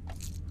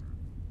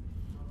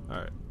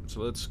 Alright,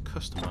 so let's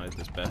customize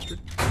this bastard.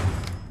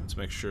 Let's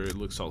make sure it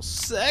looks all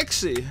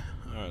sexy.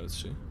 Alright,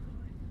 let's see.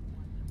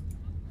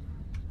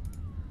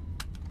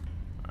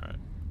 Alright.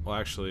 Well,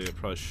 actually, I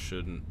probably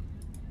shouldn't.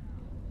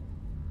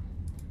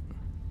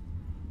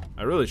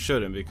 I really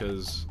shouldn't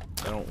because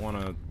I don't want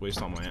to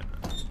waste all my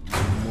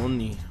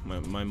money.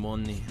 My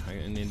money.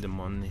 I need the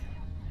money.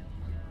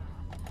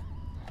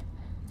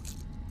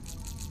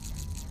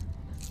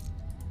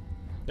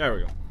 There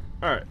we go.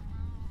 Alright.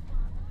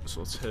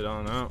 So let's head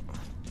on out.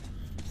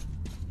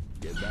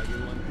 Get back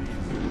in one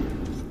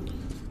piece.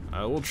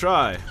 I will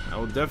try. I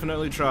will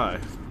definitely try.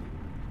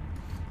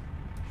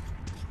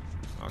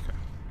 Okay.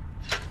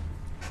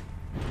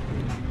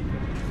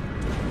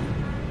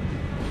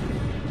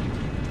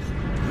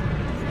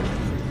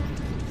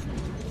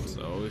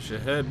 So we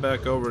should head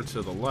back over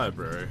to the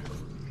library.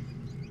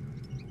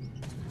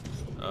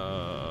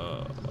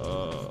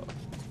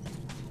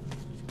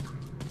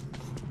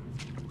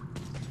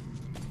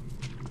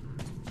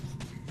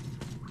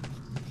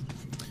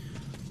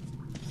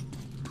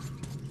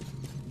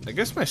 I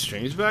guess my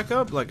stream's back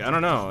up? Like, I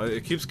don't know.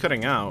 It keeps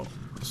cutting out.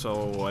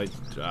 So,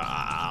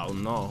 I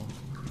don't know.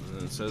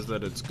 It says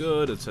that it's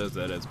good. It says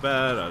that it's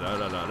bad. Oh,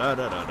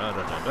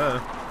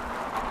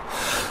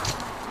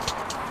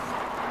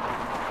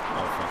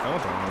 fuck. I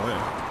went the wrong way.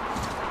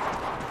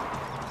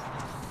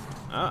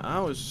 I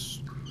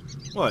was...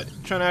 What?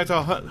 Trying to act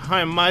all high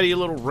and mighty, you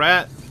little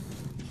rat?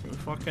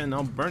 Fucking,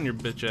 I'll burn your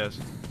bitch ass.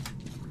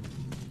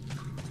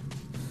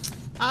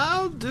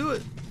 I'll do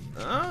it.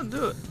 I'll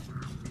do it.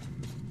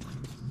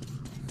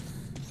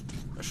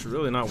 I should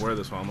really not wear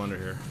this while I'm under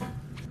here.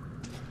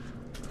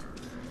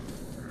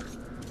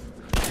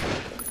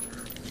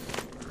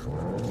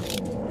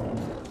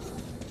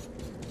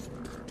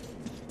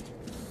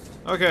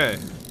 Okay.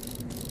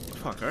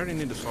 Fuck, I already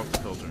need to swap the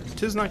filter.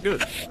 Tis not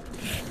good. I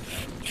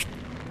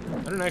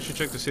didn't actually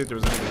check to see if there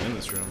was anything in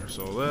this room,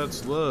 so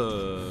let's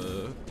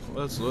look.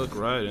 Let's look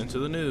right into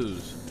the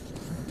news.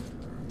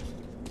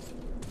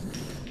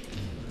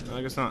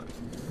 I guess not.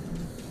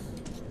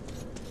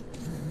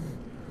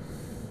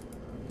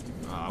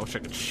 I wish I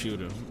could shoot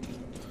him.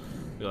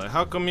 Be like,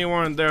 how come you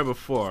weren't there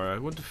before?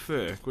 What the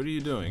fuck? What are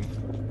you doing?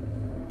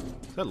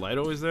 Is that light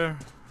always there?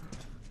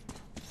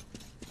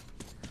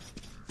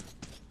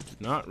 Do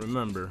not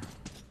remember.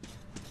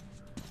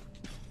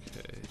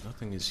 Okay,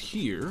 nothing is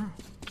here.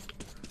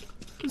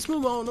 Let's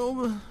move on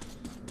over.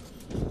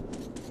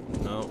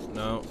 No,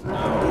 no,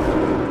 no.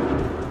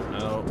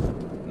 No,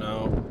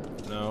 no,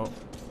 no.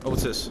 Oh,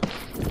 what's this?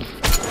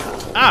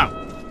 Ow!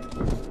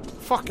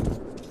 Fuck.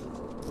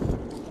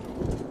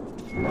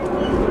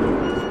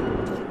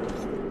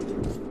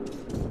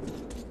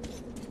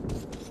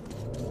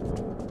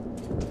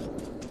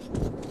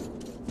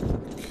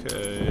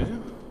 Okay.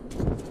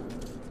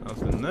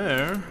 Nothing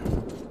there.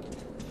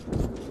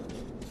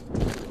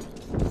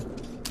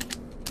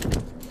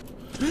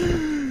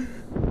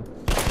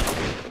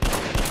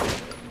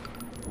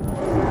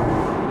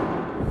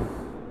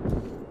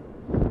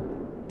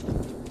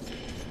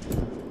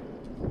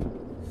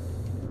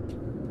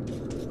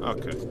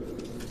 Okay.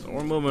 So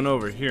we're moving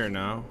over here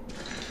now.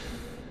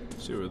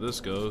 See where this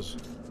goes.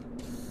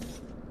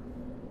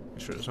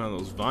 Make sure it's one of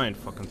those vine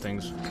fucking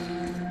things.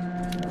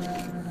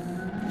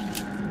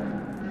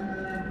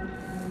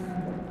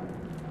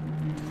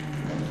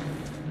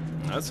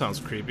 That sounds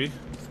creepy.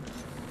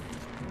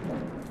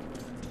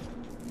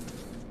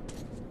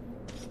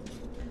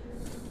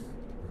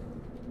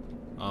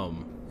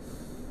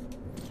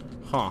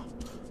 Huh.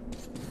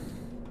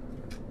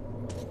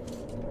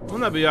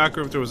 Wouldn't that be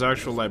accurate if there was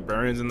actual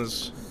librarians in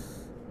this?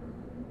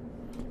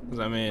 Because,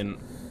 I mean,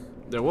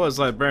 there was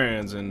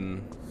librarians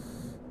in...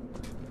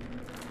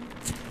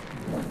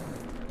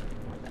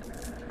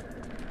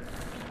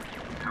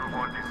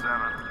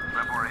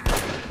 February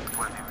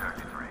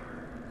 2033.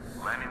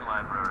 Lenin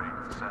Library,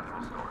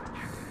 Central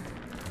Storage.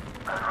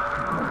 I'd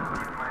rather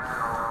keep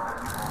myself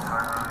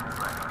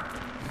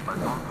but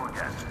don't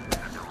forget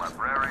that the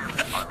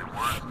librarians are the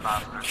worst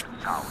bastards in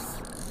town.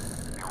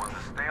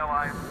 stay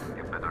alive,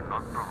 you better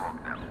not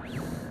provoke them.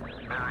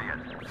 Better yet,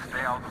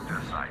 stay out of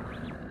their sight.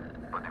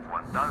 But if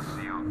one does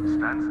see you,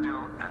 stand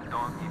still and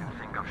don't even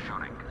think of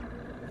shooting.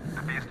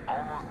 The beast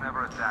almost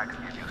never attacks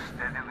if you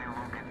steadily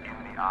look it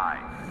in the eye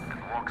and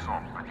walks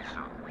off pretty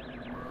soon.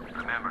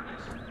 Remember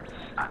this,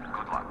 and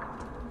good luck.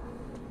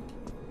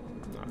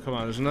 Oh, come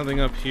on, there's nothing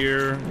up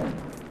here.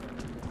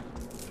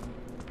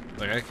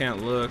 Like, I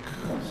can't look.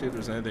 See if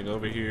there's anything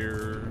over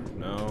here.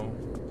 No.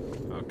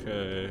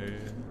 Okay.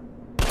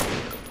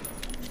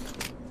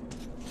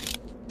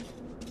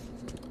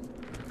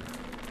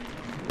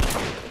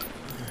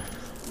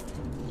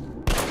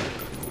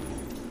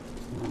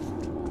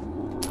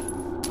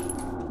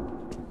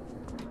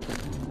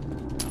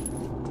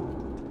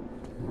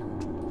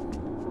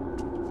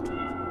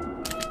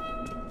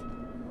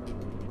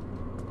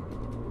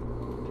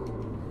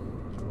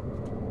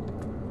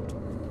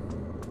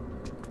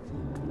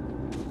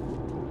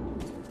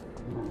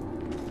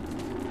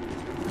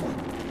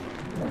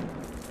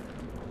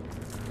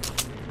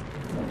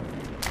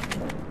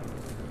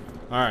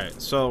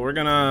 Alright, so we're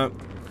gonna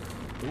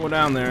go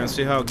down there and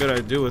see how good I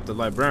do with the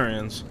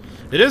librarians.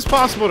 It is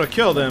possible to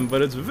kill them,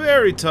 but it's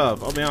very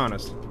tough, I'll be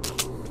honest.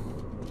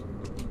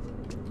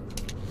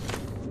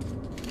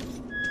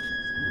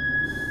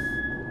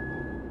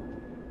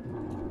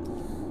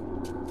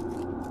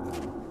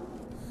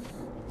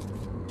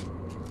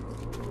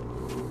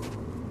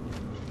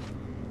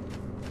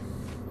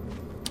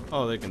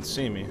 Oh, they can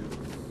see me.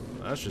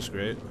 That's just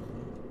great.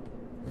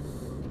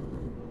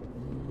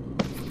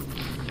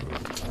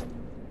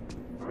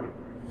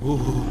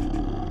 Ooh.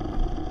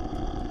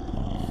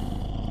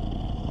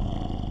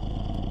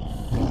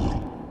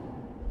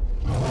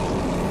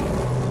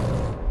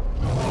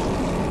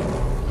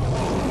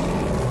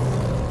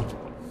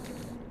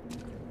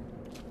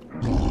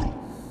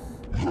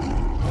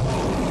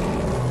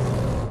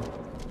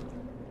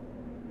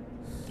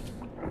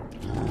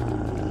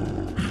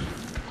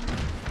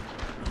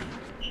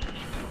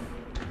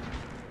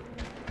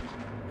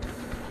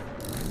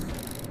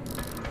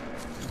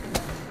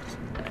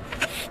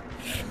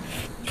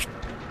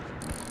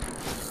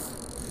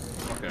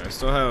 I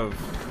still have...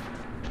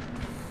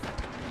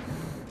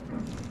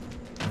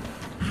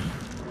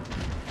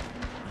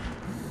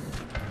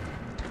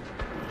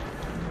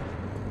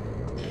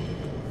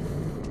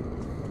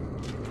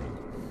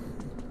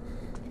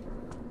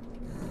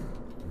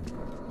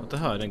 What the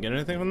hell? I didn't get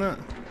anything from that?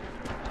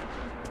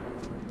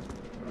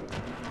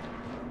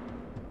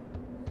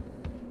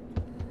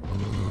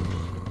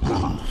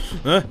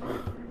 Huh?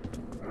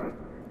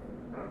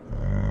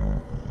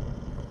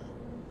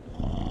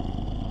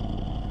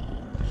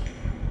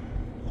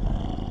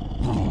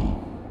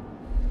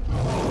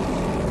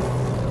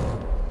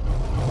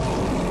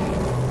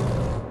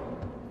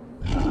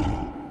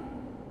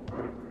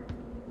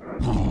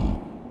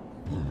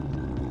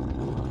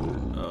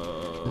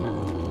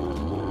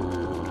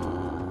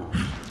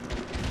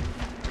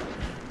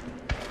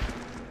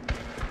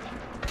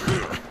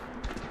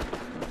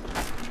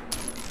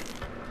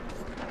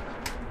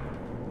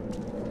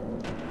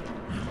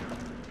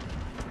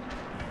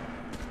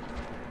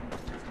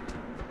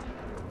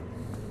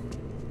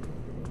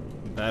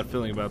 Bad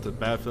feeling about this,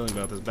 bad feeling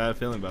about this, bad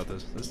feeling about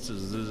this. This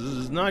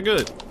is not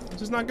good.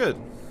 This is not good.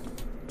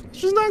 It's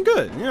just not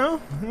good, you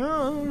know?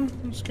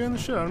 I'm scaring the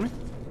shit out of me.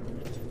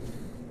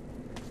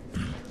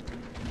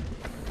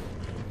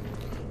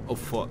 Oh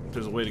fuck,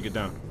 there's a way to get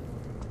down.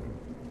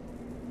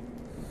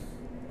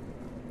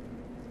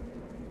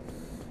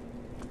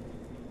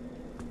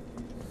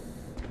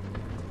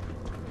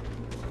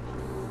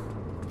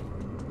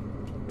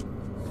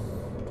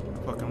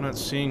 Fuck, I'm not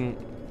seeing...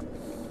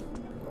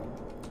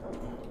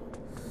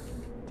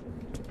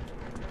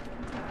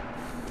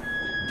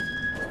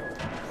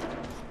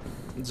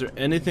 Is there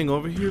anything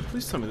over here?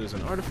 Please tell me there's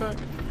an artifact.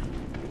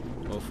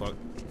 Oh fuck.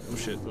 Oh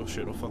shit. Oh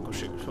shit. Oh fuck. Oh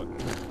shit. Fuck.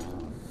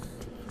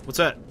 What's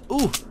that?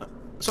 Ooh!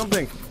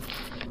 Something!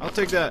 I'll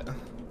take that.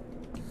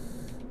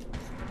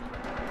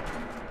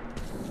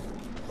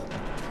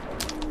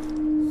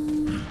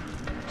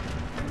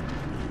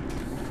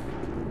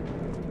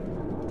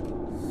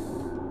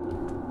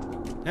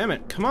 Damn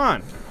it. Come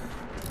on!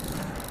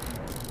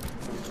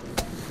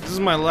 This is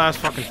my last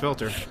fucking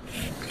filter.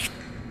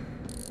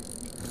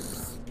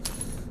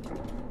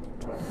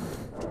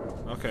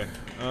 Okay,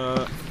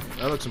 that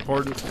looks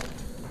important.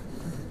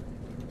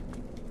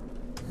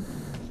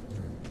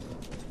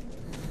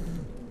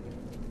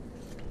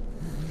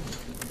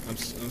 I'm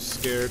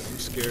scared, I'm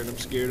scared, I'm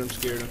scared, I'm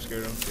scared, I'm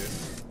scared, I'm scared.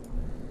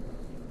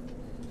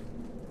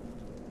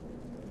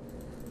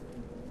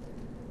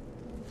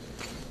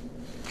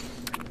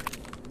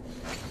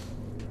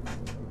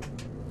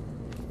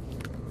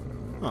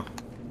 Huh.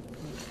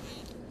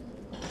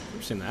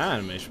 I've seen that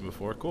animation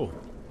before, cool.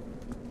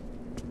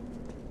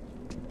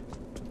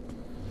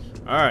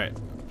 Alright,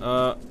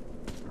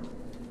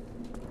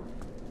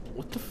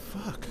 what the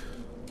fuck?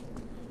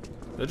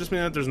 Does that just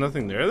mean that there's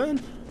nothing there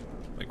then?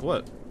 Like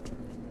what?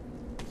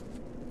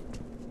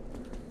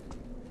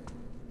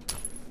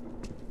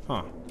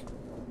 Huh.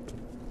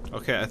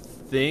 Okay, I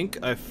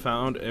think I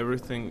found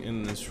everything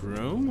in this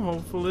room,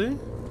 hopefully.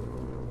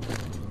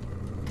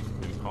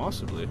 Maybe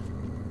possibly.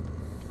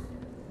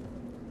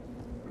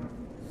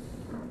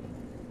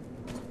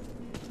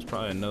 There's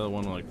probably another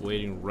one like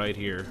waiting right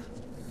here.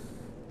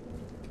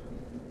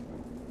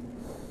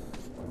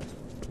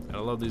 I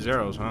love these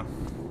arrows, huh?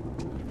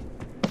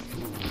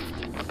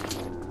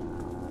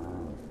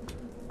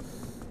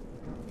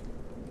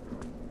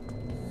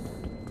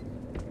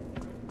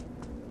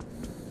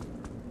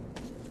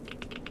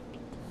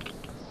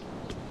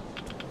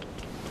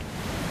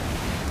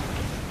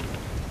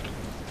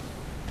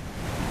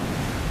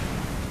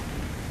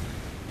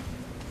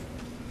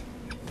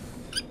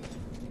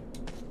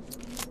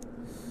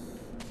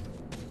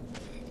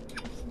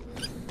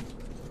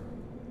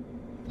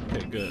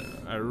 Okay, good.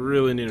 I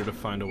really needed to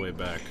find a way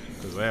back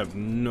because I have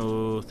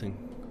nothing.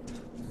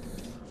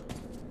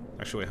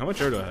 Actually, wait, how much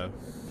air do I have?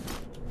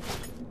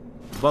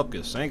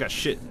 Bupkis, I ain't got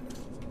shit.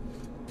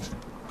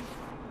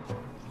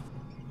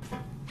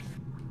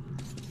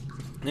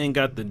 Ain't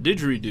got the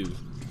didgeridoo.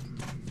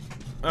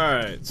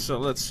 Alright, so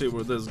let's see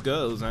where this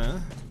goes, huh?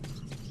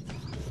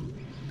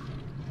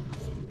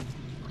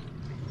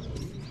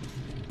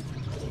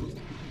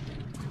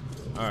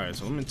 Alright,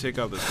 so let me take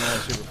out this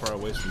mask here before I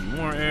waste some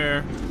more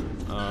air.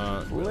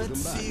 Let's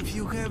see if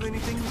you have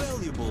anything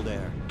valuable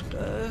there.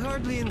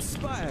 Hardly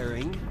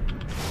inspiring.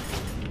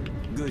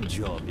 Good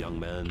job, young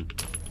man.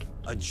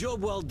 A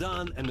job well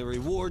done and a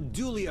reward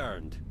duly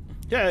earned.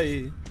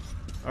 Yay!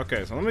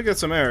 Okay, so let me get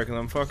some air because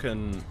I'm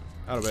fucking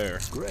out of air.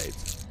 Great.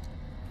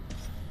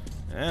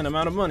 And I'm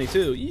out of money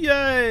too.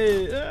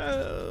 Yay!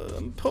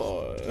 I'm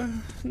poor.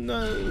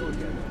 No.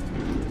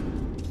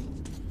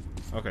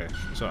 Okay,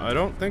 so I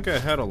don't think I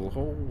had a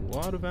whole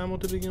lot of ammo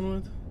to begin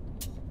with.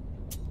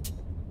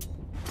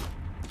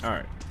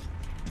 Alright.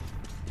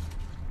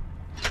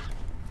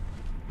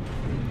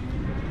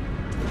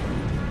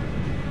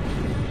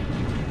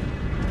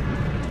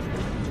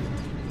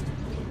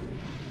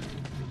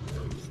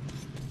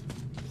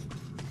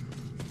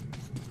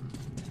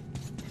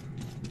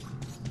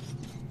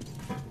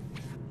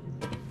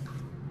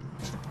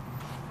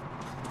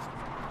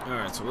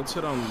 Alright, so let's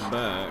head on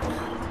back.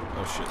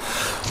 Oh shit.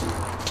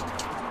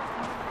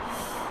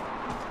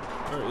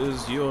 Where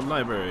is your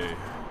library?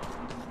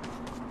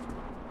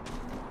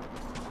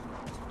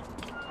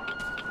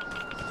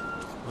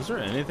 Was there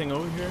anything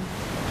over here?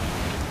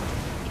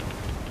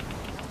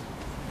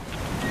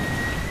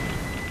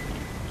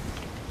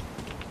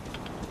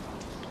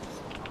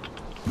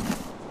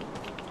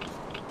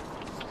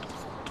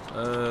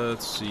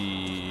 Let's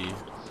see.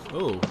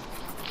 Oh.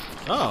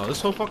 Oh,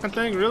 this whole fucking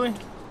thing, really?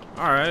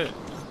 Alright.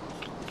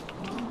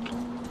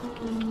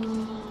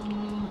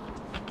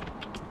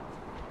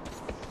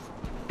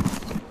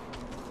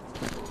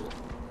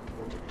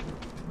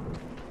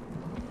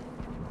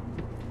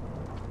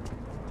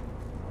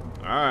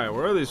 Alright,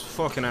 where are these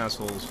fucking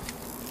assholes?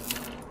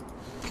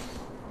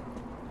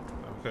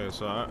 Okay,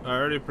 so I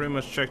already pretty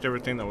much checked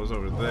everything that was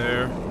over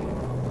there.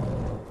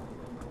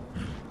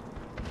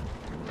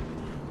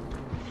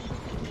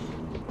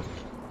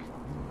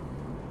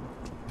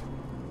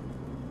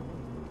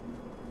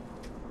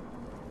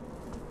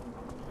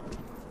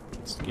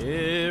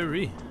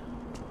 Scary.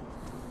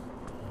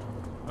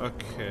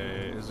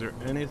 Okay, is there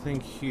anything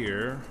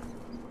here?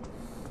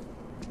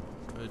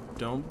 I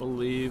don't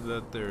believe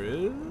that there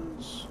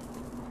is.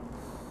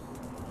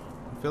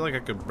 I feel like I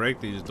could break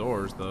these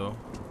doors though.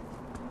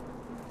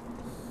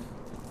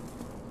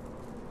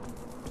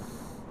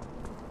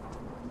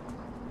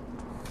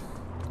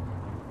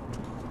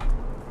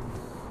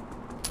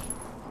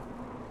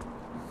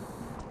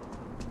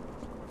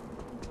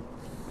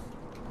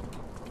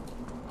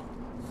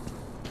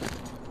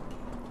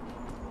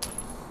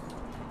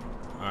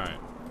 Alright.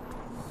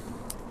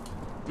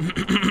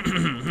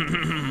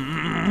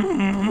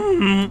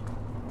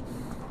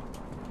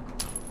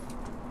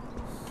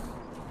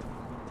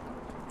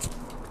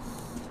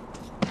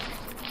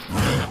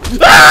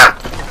 Ah!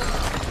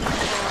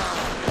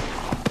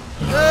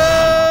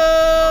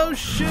 Oh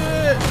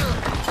shit!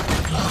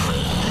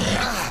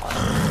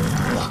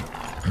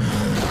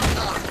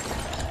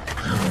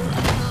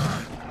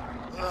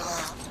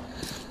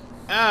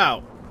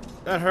 Ow!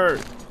 That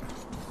hurt.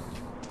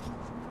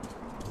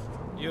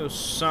 You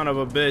son of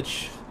a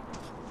bitch.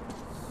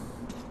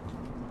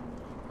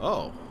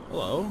 Oh,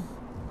 hello.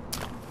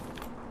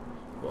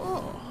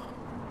 Whoa.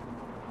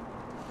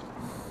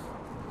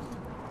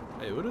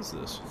 Hey, what is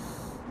this?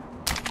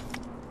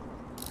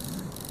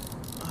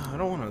 I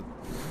don't want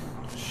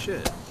to...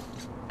 Shit.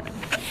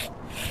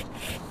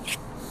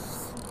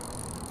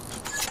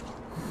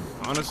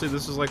 Honestly,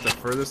 this is like the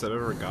furthest I've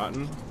ever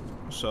gotten.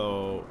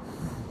 So,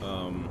 I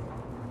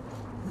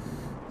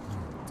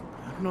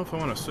don't know if I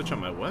want to switch out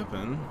my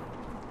weapon.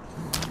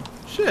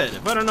 Shit,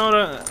 if I don't know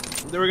that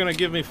they were gonna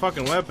give me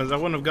fucking weapons, I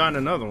wouldn't have gotten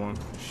another one.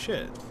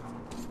 Shit.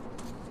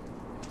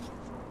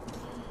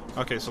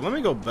 Okay, so let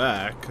me go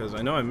back, because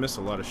I know I missed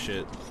a lot of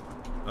shit.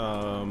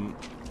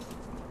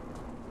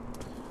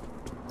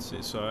 Let's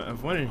see, so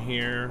I've went in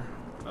here.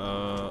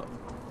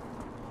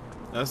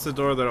 That's the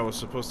door that I was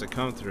supposed to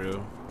come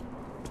through.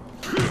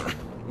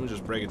 Let me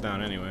just break it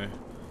down anyway.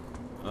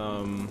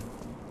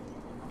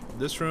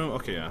 This room?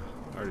 Okay, yeah.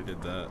 I already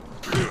did that.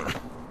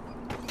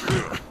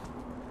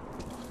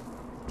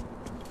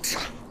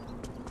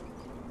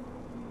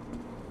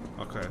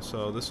 Okay,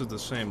 so this is the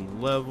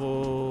same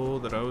level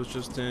that I was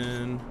just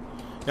in.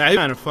 Yeah, he's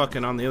kind of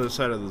fucking on the other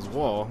side of this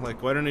wall.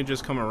 Like, why didn't he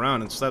just come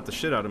around and slap the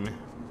shit out of me?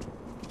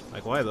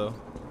 Like, why though?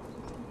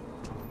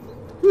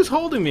 He was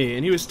holding me,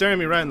 and he was staring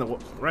me right in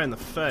the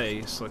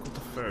face. Like, what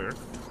the fuck?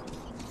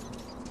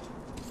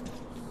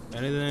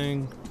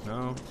 Anything?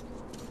 No.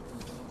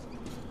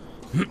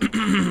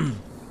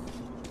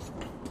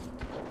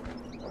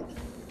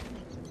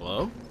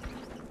 Hello?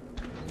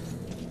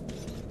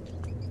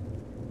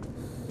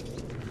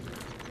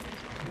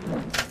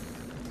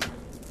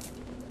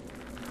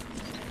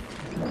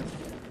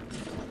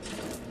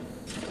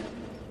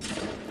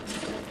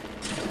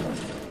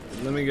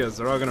 Let me guess,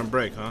 they're all gonna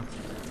break, huh?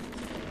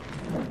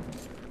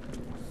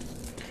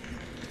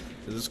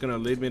 Is this gonna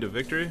lead me to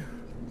victory?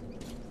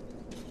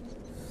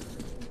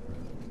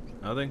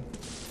 Nothing?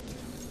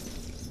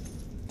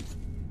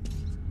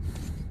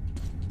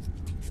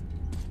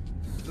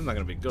 There's not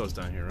gonna be ghosts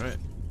down here, right?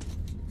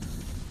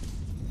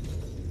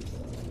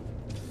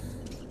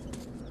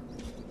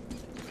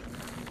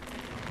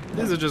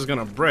 These are just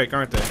gonna break,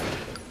 aren't they?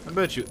 I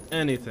bet you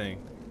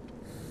anything.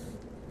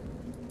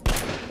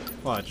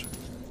 Watch.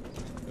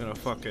 I'm gonna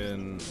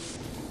fucking...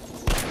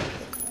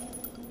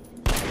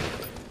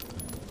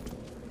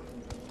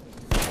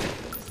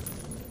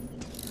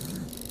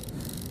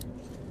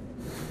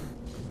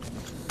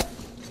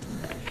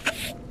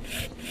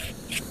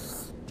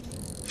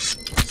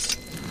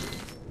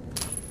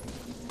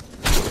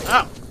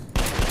 Ow!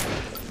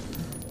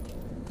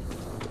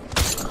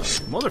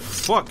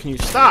 Motherfuck, can you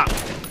stop?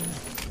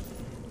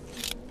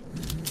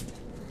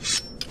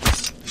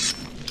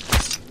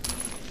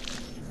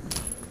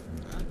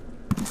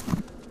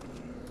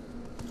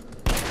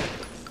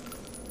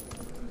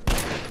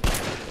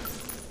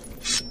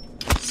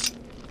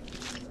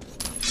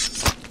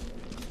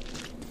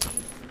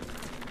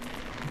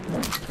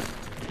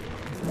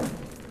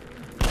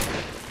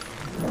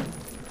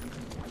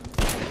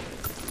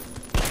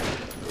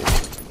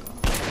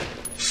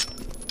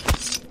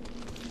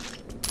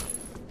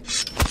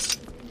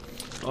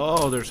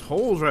 Oh, there's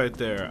holes right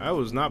there. I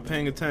was not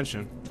paying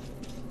attention.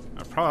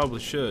 I probably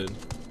should.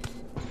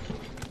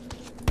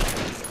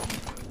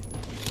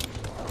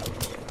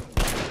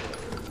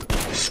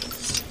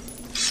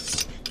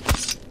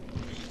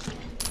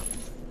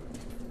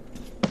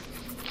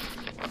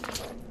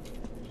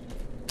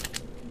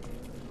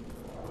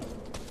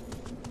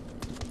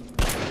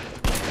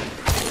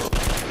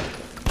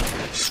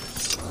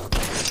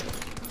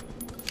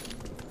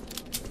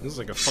 This is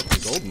like a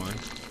fucking gold mine.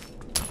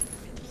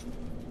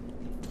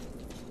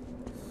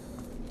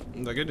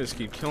 Like, I just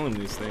keep killing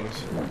these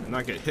things and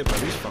not get hit by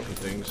these fucking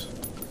things.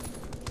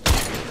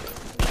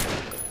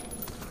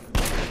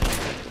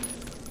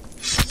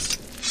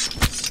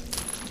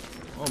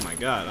 Oh my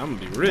god, I'm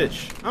gonna be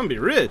rich. I'm gonna be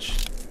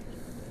rich.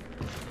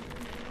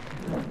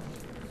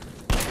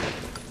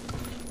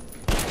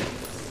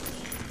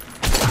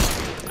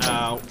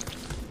 Ow.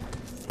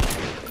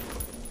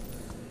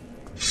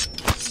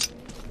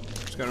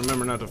 Just gotta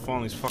remember not to fall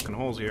in these fucking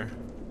holes here.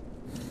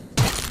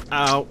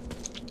 Ow.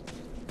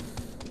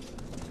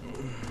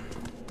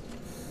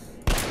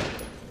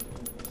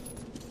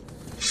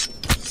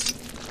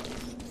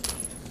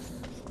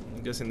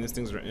 I'm guessing these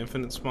things are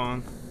infinite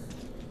spawn.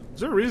 Is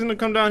there a reason to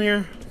come down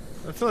here?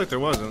 I feel like there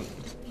wasn't.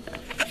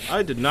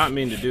 I did not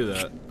mean to do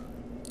that.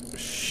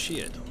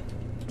 Shit.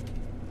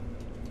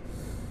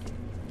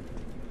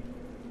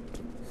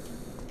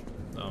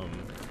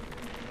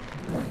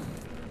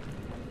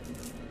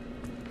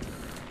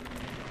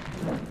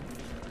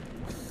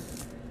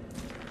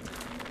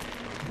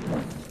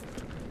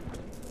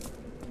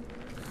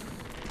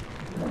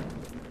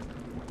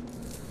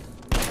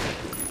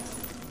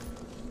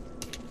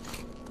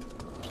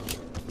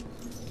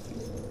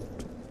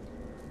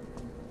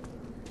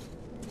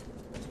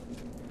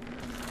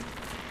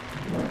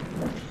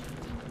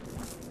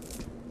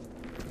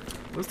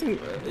 Those things,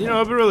 you know,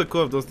 it'd be really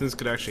cool if those things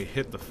could actually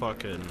hit the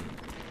fucking,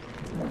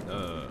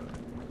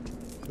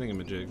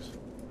 thingamajigs.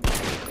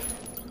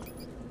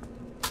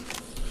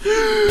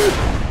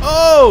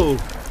 Oh!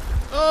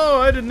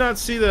 Oh, I did not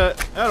see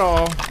that at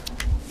all.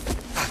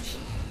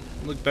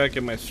 Look back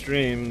at my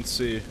stream and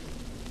see.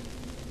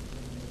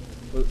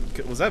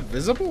 Was that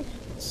visible?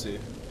 Let's see.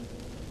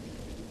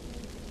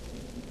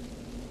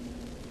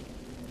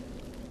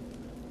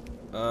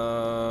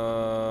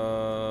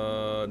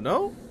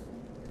 No?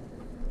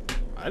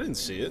 I didn't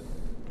see it.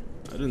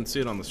 I didn't see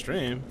it on the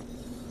stream.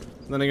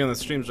 And then again, the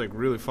stream's like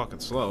really fucking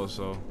slow,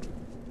 so.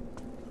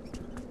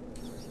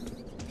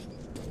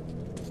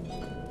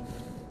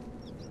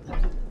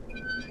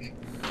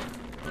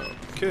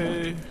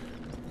 Okay.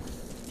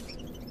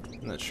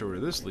 Not sure where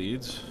this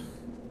leads.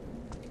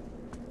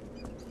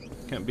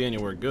 Can't be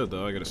anywhere good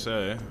though, I gotta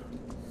say.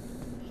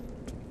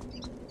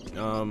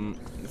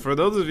 For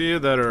those of you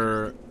that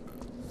are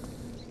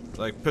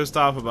like pissed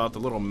off about the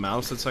little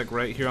mouse that's like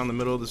right here on the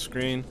middle of the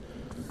screen.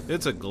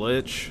 It's a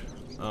glitch.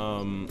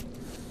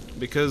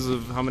 Because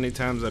of how many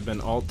times I've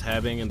been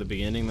alt-tabbing in the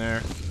beginning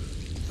there.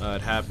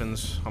 It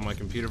happens on my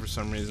computer for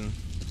some reason.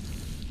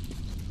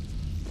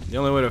 The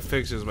only way to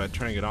fix it is by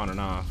turning it on and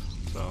off.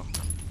 So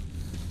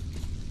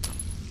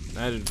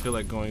I didn't feel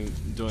like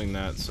doing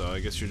that, so I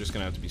guess you're just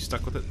gonna have to be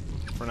stuck with it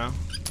for now.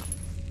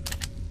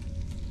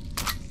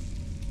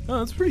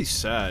 Oh, it's pretty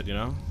sad, you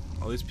know?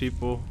 All these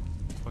people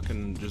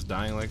fucking just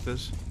dying like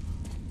this.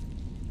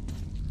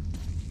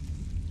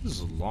 This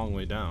is a long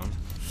way down.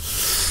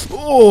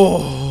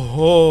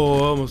 Oh,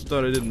 I almost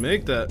thought I didn't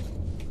make that.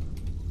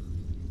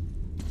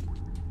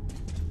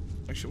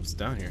 Actually, what's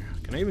down here?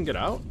 Can I even get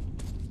out?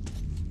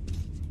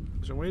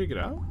 Is there a way to get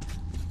out?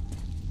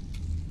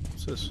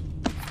 What's this?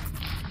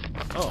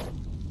 Oh.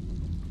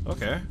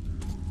 Okay.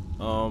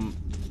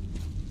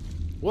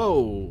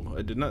 Whoa!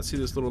 I did not see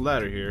this little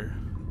ladder here.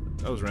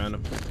 That was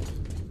random.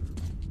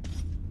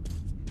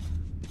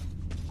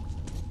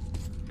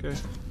 Okay.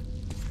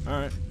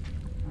 Alright.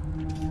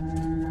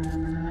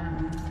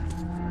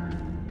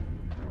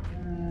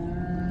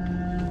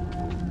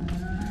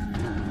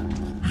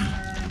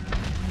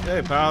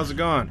 Hey, pal, how's it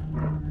going?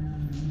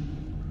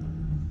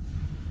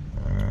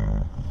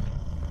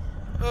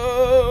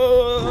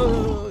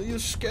 Oh, you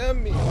scared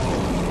me.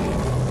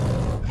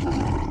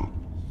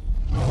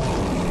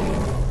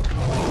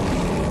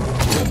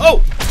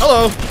 Oh,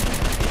 hello.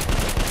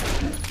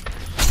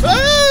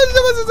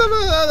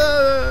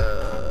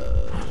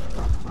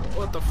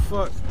 What the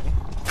fuck?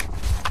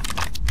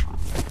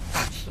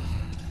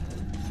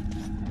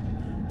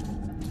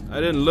 I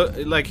didn't look,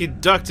 like he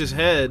ducked his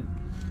head.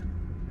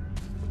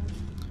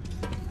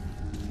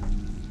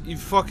 He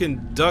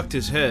fucking ducked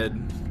his head.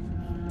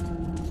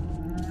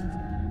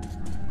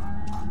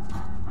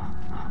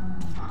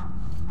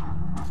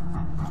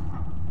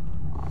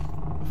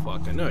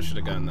 Fuck, I know I should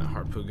have gotten that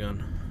harpoon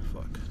gun.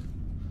 Fuck.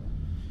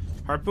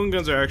 Harpoon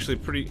guns are actually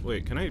pretty...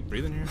 Wait, can I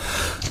breathe in here?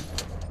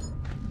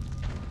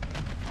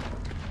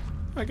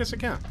 I guess I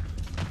can.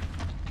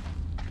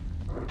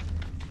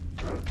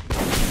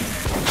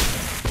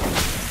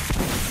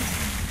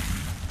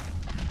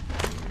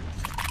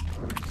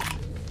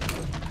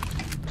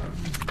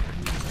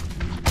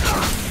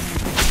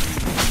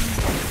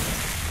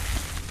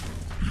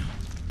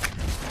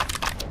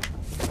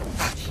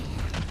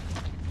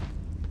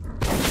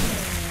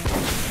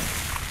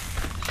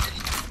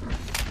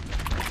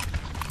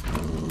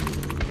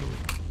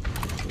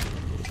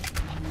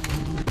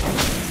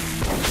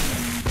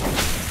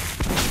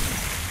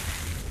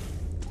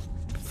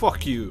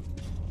 Fuck you.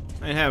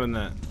 I ain't having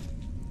that.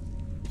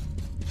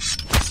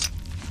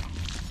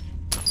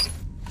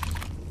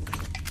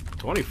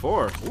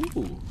 $24.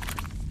 Ooh.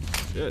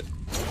 Shit.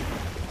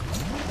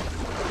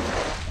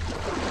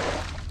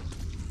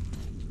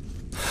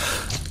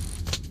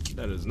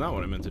 That is not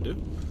what I meant to do.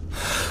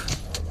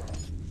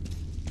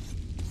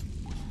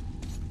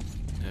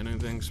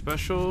 Anything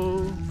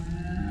special?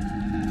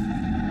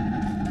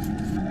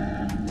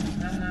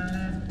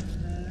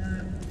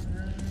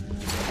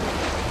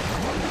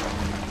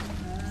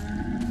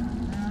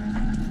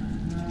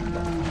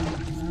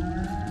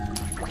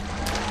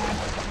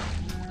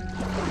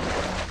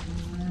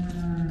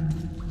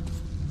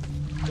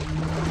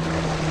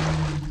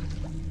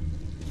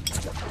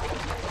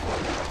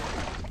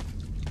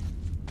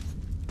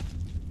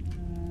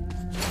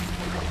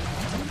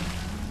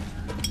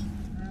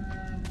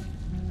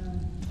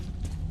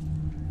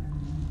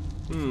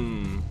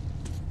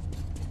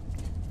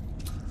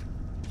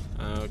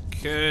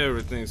 Okay,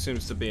 everything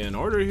seems to be in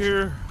order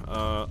here.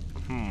 Am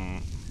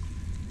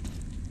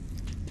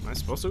I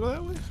supposed to go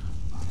that way?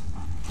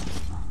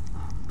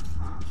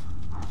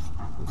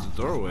 There's a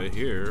doorway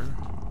here.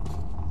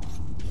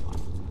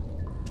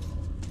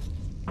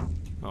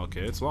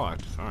 Okay, it's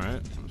locked.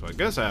 Alright. So I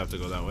guess I have to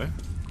go that way.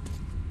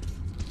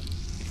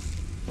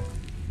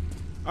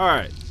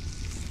 Alright.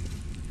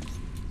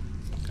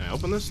 Can I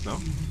open this? No.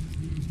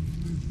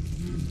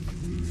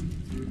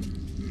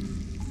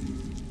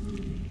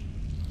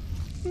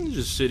 Let me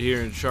just sit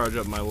here and charge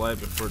up my light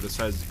before it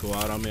decides to go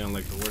out on me on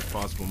like the worst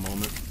possible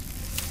moment.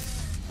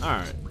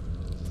 Alright.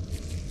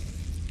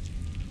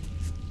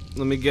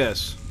 Let me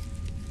guess.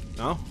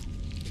 No?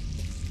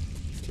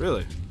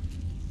 Really?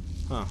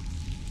 Huh.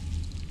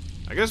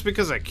 I guess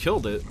because I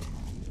killed it.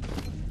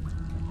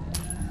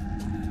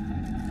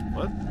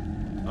 What?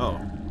 Oh.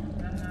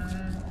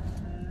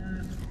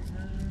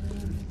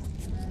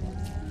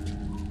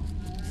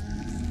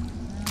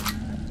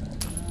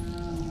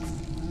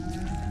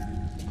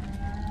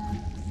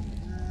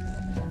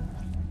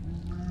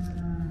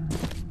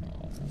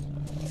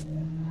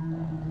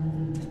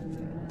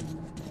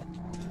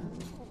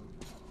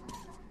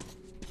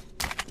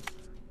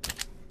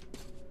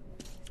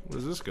 Where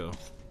does this go?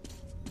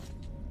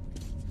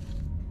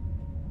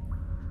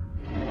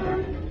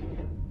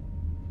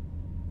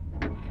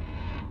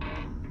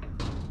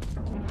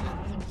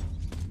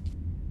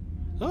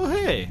 Oh,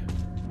 hey!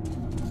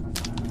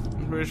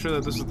 I'm pretty sure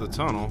that this is the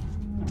tunnel.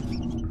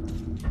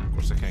 Of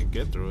course, I can't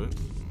get through it.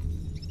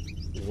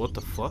 What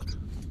the fuck?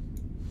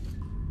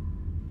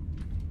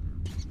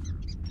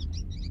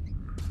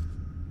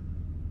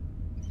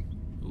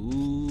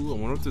 Ooh, I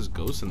wonder if there's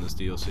ghosts in this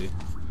DLC.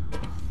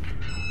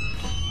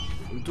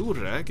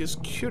 Durak is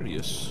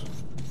curious.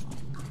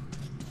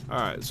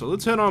 Alright, so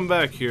let's head on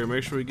back here,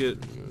 make sure we get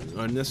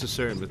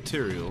unnecessary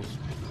materials.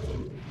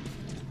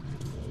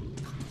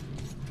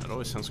 That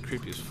always sounds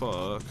creepy as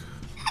fuck.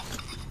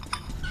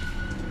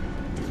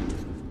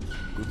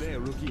 Good day,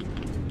 rookie.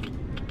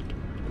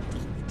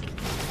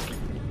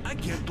 I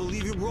can't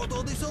believe you brought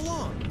all this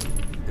along.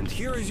 And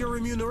here is your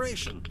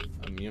remuneration.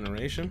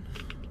 Remuneration?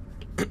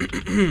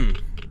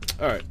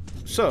 Alright,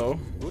 so...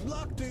 Good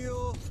luck to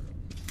you.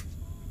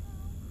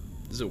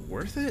 Is it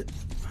worth it?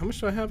 How much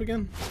do I have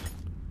again?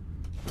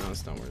 No,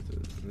 it's not worth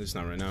it. It's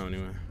not right now,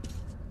 anyway.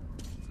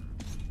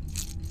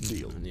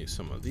 Deal. I need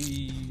some of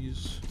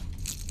these.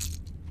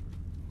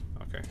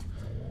 Okay.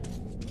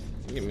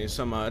 Give me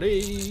some of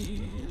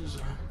these.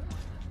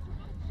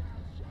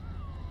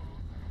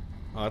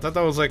 Oh, I thought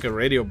that was like a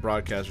radio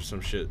broadcast or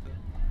some shit.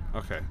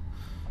 Okay.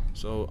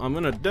 So I'm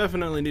gonna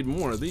definitely need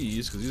more of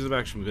these because these have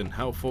actually been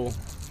helpful.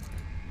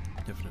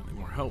 Definitely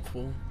more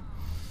helpful.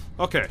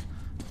 Okay.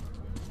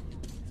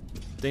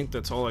 I think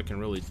that's all I can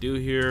really do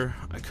here.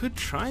 I could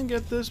try and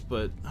get this,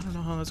 but I don't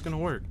know how that's gonna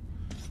work.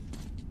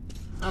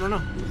 I don't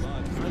know.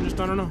 I just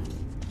don't know.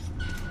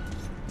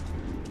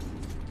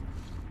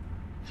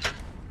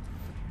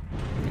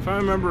 If I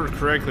remember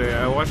correctly,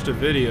 I watched a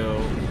video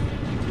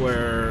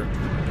where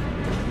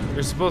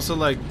you're supposed to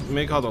like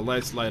make all the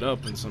lights light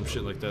up and some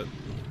shit like that.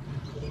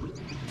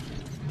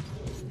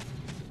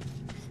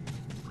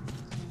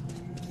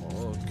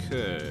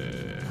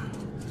 Okay.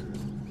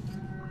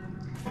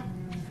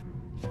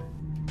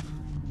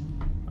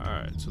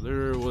 Alright, so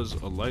there was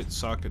a light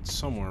socket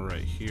somewhere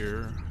right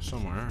here.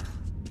 Somewhere.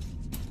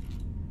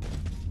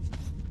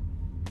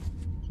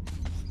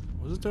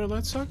 Was it there a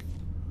light socket?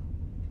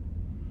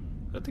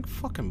 Is that thing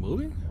fucking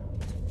moving?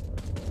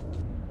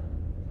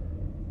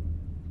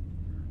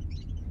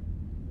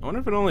 I wonder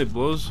if it only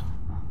blows.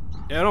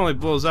 Yeah, it only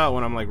blows out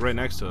when I'm like right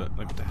next to it.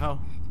 Like, what the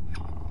hell?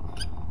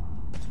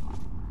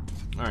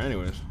 Alright,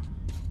 anyways.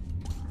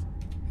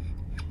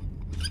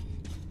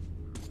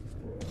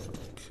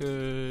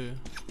 Okay.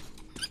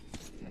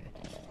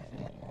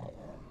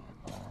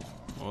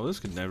 Well, this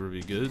could never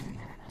be good.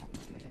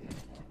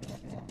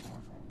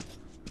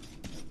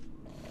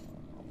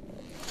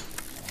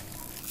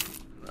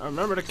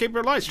 Remember to keep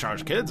your lights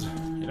charged, kids.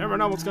 You never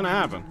know what's gonna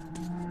happen.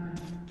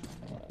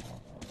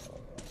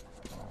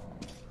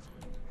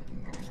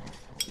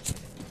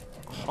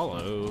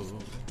 Hello.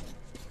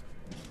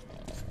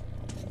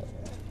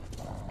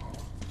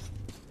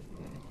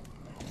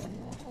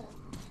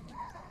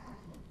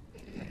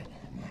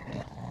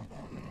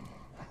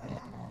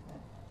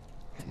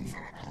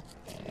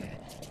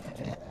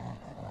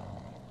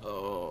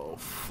 Oh,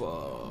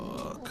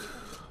 fuck.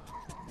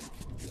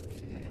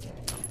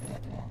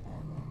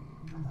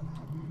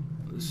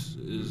 This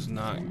is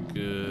not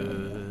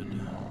good.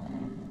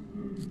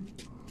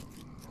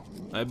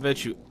 I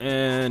bet you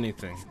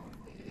anything.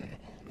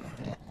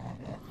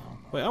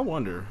 Wait, I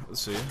wonder.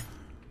 Let's see.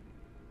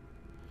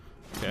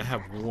 Okay, I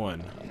have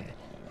one.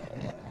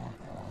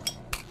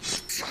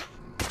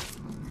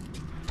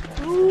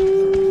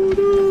 Ooh,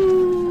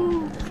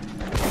 no.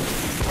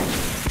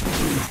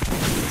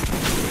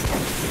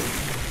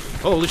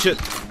 Holy shit!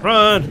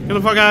 Run! Get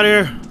the fuck out of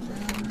here!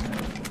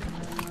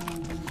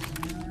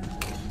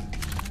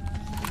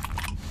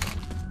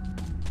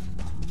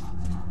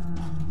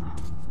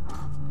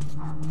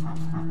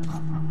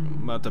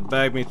 I'm about to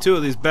bag me two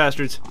of these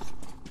bastards.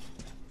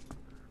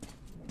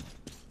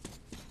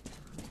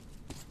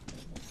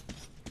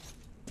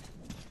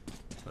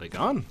 Are they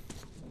gone?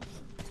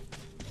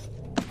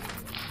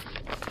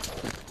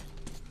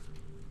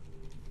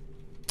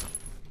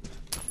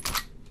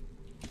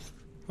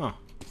 Huh.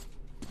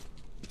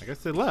 I guess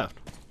they left.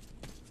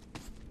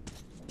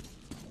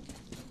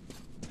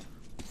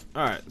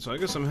 Alright, so I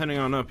guess I'm heading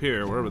on up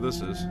here, wherever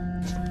this is.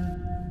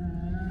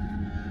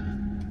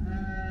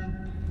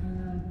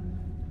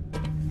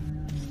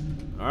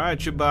 Alright,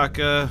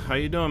 Chewbacca. How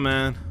you doing,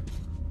 man?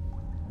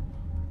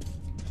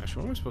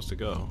 Actually, where am I supposed to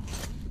go?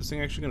 Is this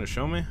thing actually gonna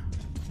show me?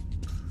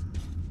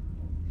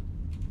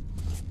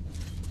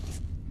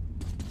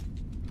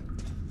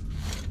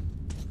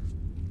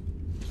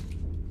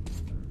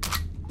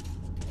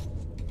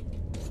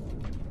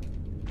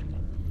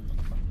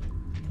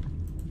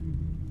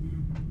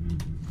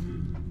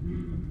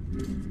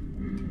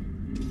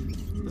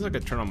 I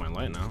could turn on my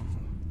light now.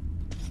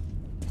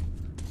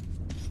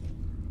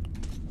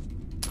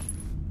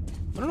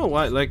 I don't know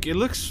why, like it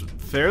looks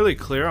fairly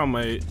clear on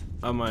my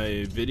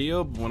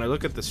video, but when I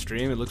look at the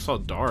stream it looks all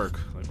dark.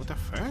 Like, what the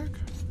fuck?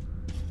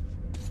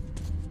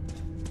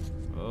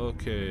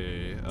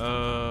 Okay,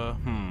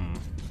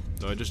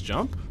 do I just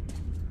jump?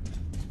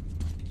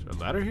 Is there a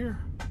ladder here?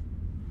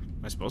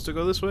 Am I supposed to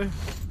go this way?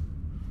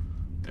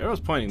 The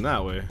arrow's pointing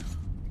that way.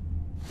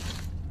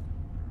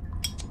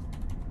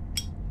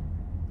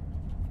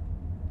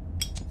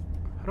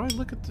 How do I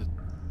look at the...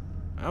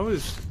 I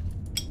always...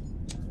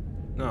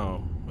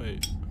 No,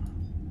 wait.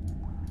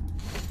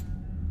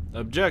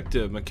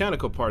 Objective,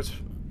 mechanical parts.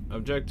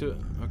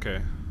 Objective,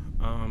 okay.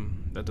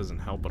 That doesn't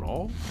help at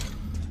all.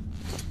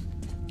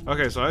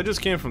 Okay, so I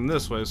just came from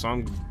this way, so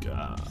I'm,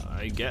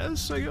 I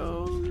guess I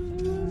go. I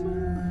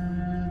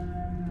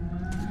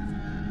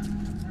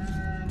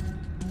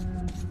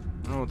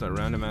don't know what that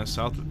random ass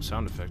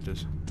sound effect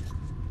is.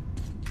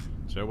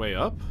 Is there a way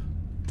up?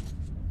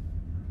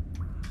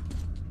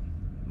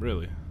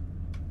 Really?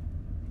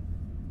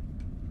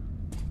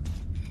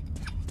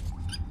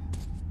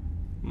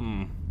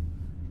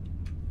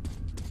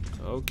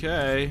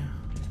 Okay.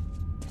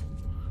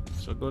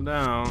 So go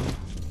down.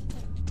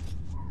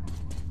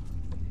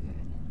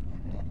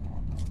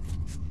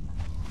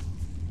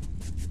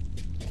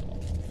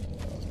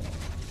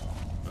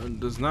 It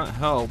does not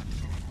help.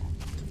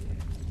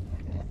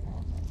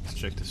 Let's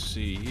check to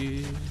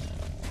see.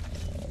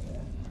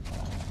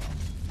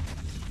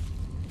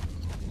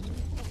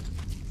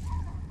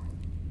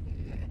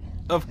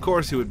 Of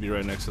course he would be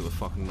right next to the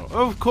fucking door.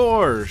 Of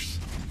course!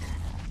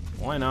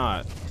 Why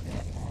not?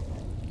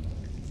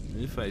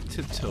 If I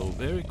tiptoe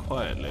very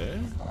quietly.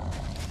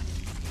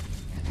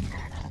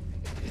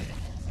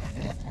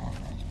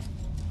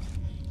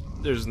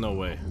 There's no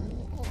way.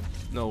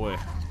 No way.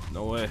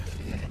 No way.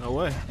 No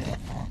way.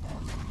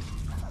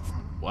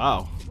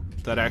 Wow.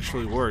 That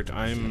actually worked.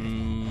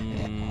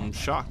 I'm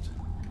shocked.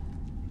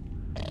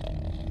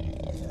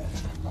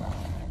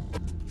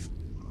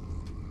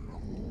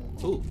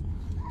 Ooh.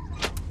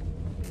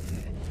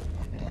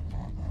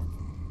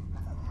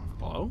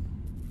 Hello?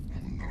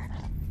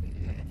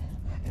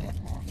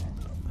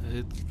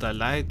 The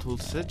light will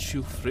set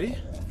you free?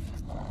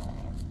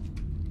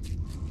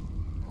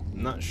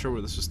 I'm not sure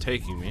where this is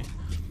taking me.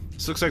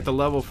 This looks like the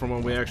level from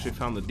when we actually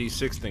found the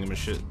D6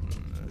 thingamashit.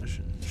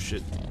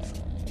 Shit.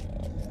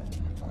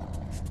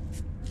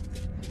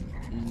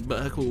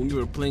 Back when we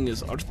were playing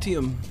as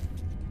Artyom.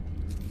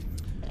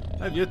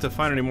 I've yet to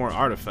find any more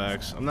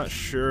artifacts. I'm not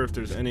sure if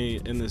there's any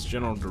in this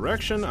general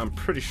direction. I'm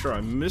pretty sure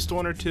I missed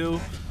one or two.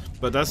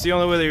 But that's the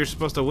only way that you're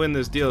supposed to win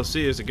this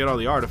DLC is to get all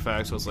the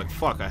artifacts. So it's like,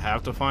 fuck, I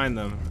have to find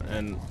them.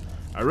 And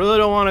I really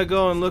don't want to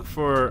go and look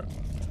for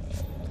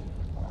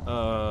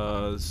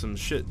some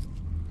shit.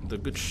 The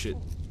good shit.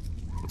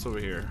 What's over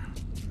here?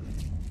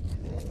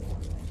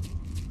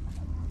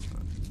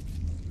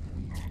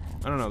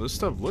 I don't know, this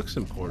stuff looks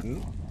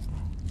important.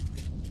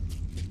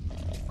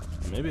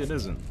 Maybe it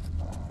isn't.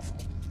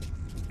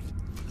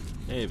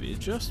 Maybe,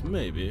 just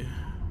maybe.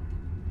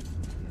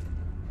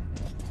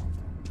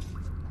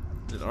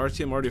 Did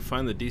RTM already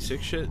find the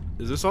D6 shit?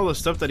 Is this all the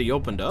stuff that he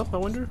opened up, I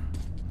wonder?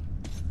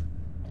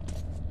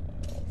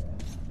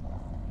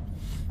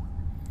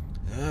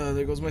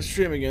 There goes my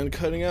stream again,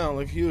 cutting out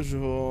like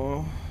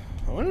usual.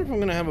 I wonder if I'm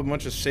gonna have a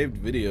bunch of saved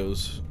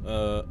videos.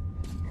 I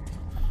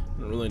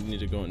don't really need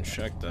to go and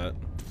check that.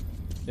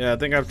 Yeah, I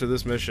think after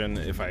this mission,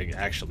 if I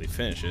actually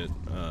finish it,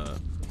 I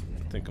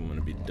think I'm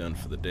gonna be done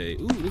for the day.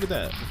 Ooh, look at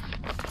that.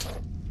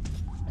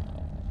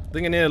 I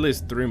think I need at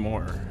least 3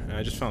 more. And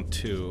I just found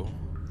 2,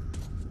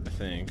 I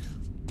think.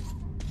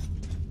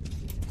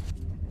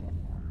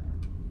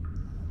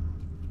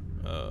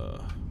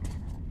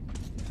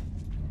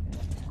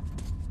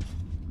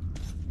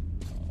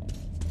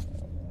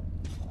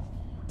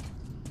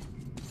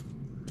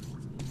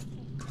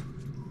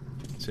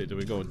 Let's see, do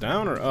we go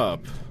down or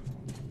up?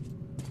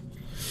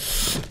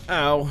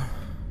 Ow.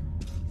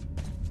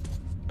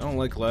 I don't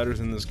like ladders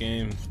in this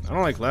game. I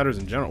don't like ladders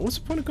in general. What's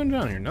the point of going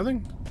down here?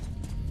 Nothing?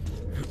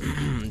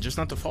 Just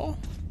not to fall?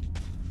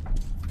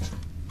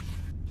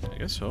 I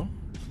guess so.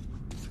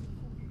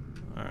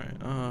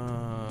 Alright,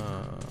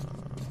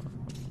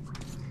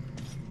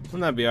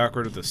 wouldn't that be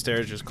awkward if the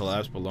stairs just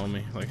collapsed below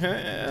me? Like, where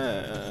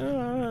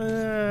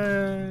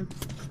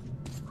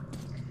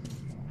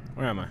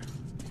am I?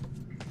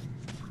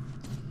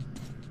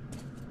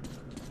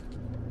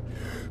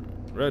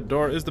 Red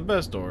door is the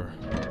best door.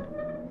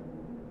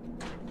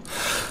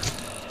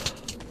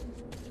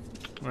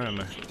 Where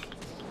am I?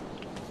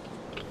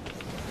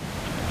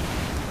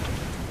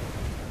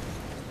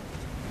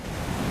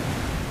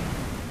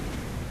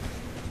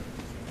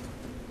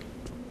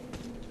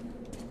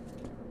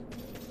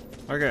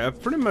 Okay,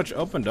 I've pretty much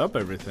opened up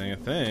everything, I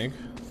think.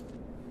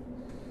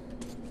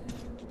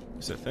 At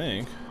least I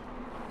think.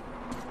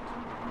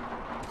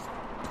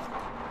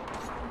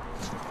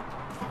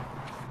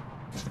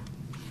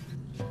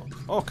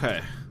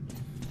 Okay.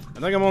 I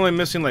think I'm only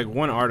missing like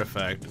 1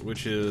 artifact,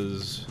 which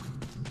is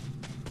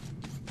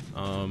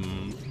have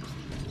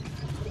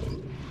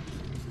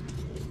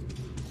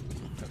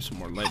some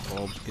more light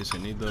bulbs in case I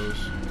need those.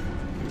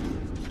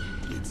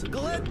 It's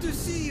glad to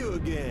see you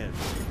again.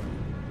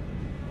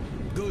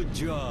 Good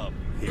job.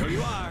 Here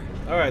you are.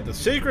 Alright, the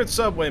secret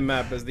subway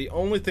map is the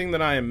only thing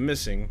that I am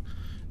missing,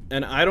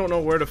 and I don't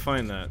know where to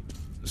find that.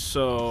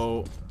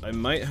 So I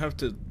might have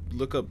to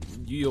look up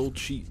ye old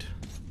cheat.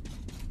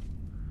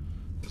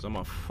 Cause I'm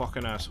a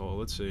fucking asshole.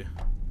 Let's see.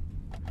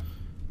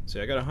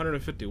 See, I got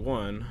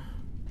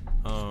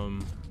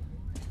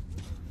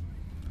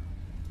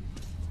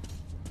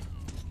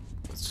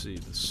see,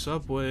 the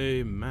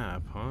subway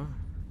map, huh?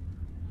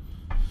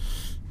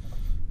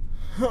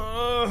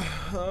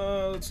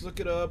 Let's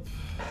look it up.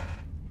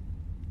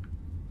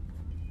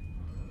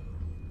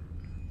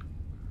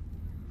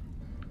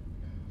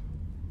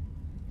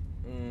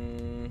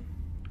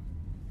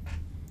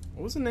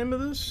 What was the name of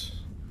this?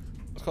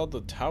 It's called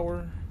the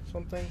Tower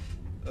something.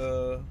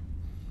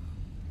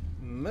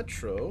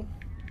 Metro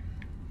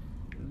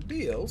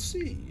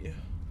DLC.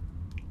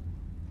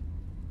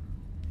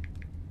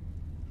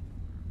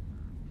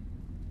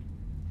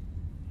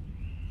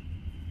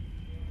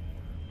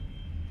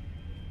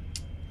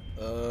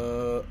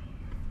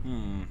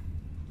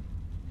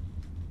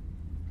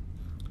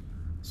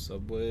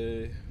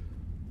 Subway.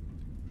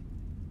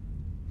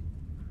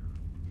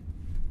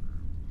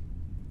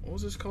 What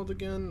was this called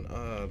again?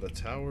 The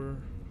Tower.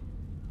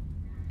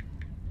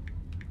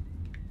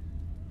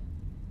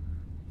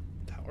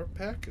 Tower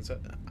Pack? Is that?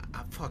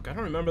 Fuck, I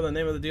don't remember the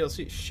name of the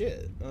DLC.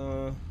 Shit.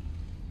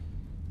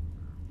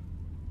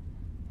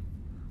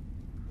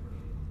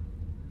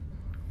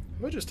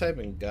 We're just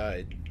typing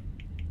guide.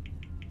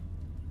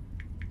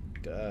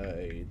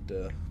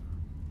 Guide.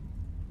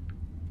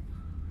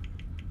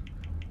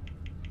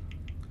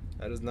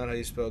 That is not how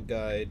you spell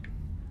guide.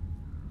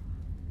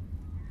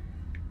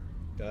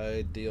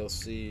 Guide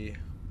DLC.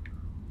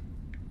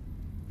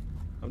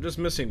 I'm just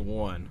missing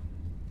one.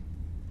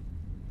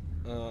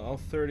 All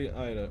 30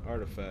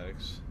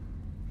 artifacts.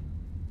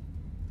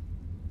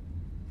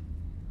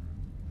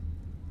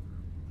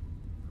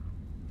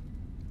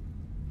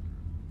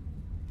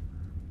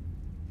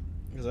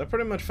 Because I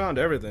pretty much found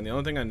everything. The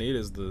only thing I need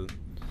is the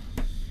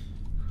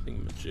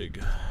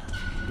thingamajig.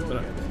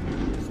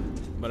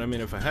 But I mean,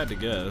 if I had to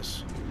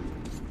guess.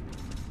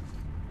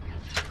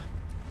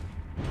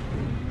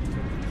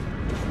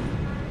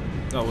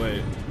 Oh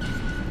wait,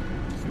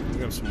 we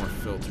got some more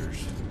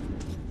filters.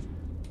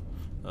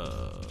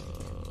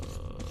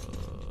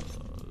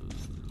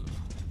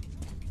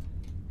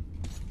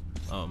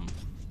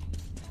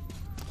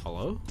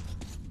 Hello?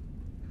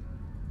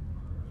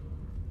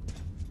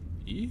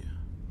 E?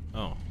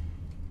 Oh.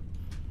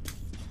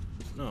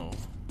 No.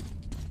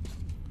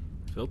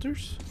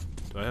 Filters?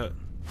 Do I have?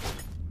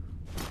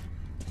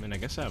 I mean, I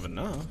guess I have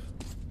enough.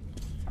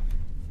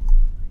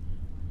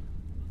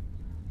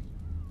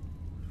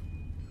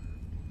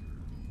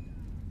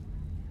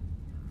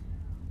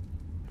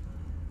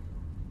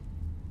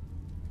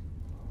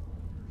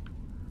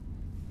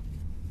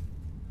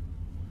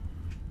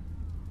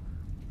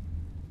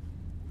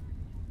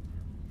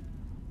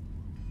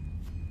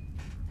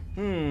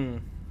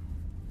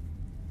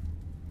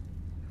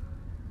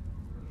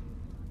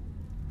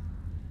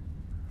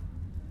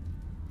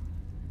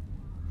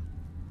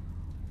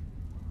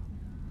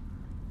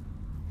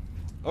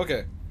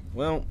 Okay,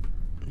 well,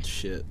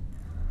 shit.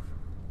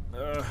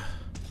 I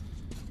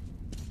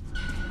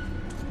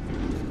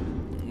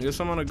guess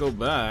I'm gonna go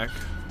back.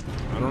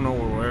 I don't know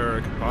where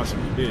it could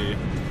possibly be.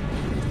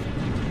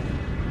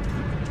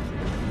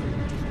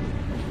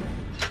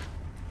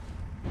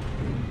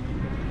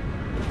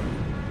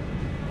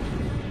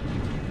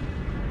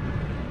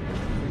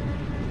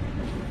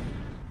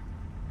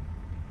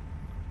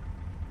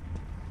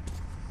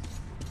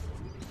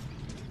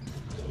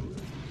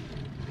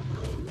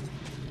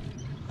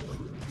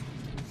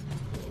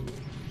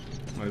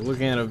 Like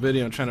looking at a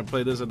video and trying to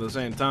play this at the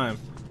same time.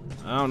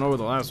 I don't know where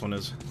the last one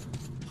is.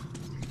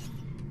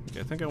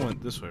 Okay, I think I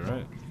went this way,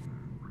 right?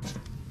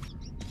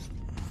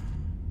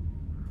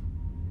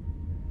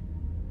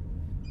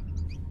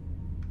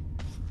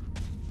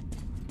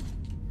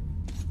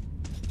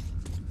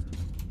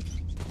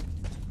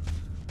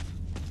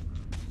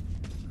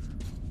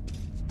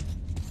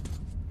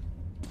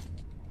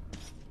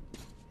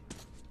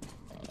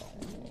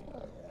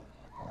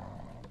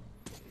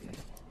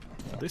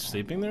 Are they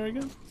sleeping there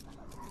again?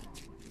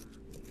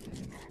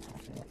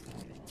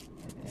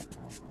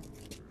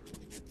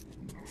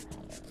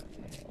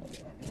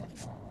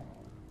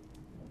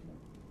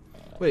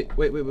 Wait.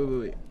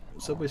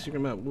 Subway secret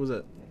map. What was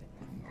that?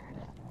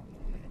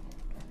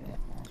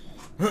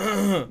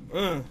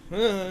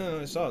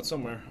 I saw it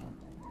somewhere.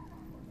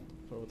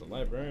 With the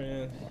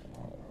librarian.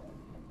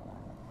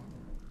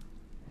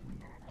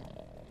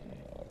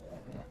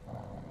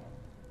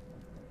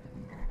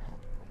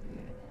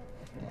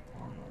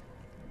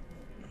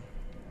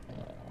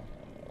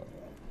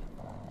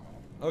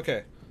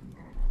 Okay.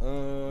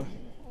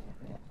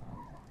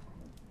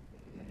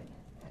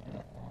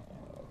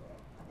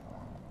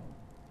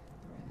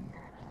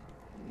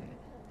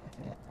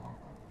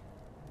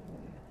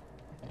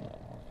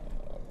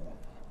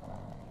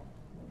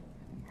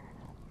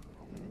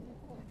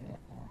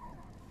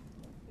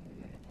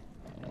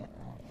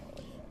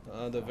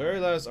 The very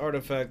last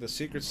artifact, the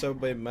secret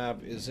subway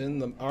map, is in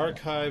the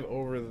archive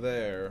over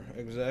there.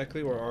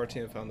 Exactly where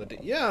RTM found the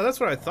yeah, that's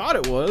what I thought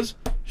it was.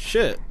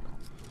 Shit.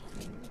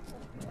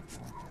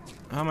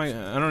 How am I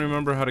don't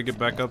remember how to get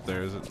back up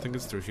there. I think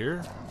it's through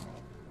here?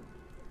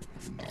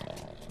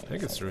 I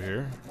think it's through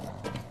here.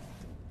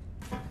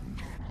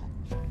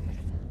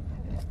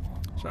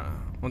 So,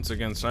 Once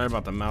again, sorry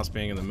about the mouse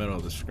being in the middle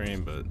of the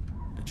screen, but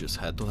it just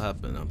had to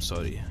happen. I'm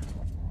sorry.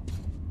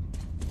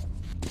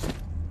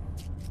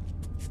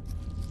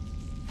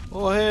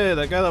 Oh, hey,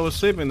 that guy that was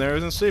sleeping there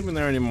isn't sleeping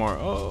there anymore.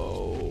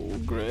 Oh,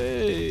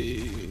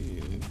 great.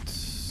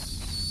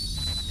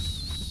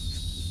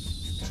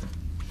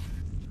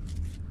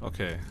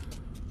 Okay.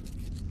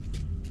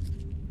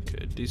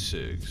 Okay,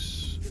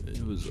 D6.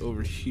 It was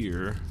over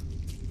here.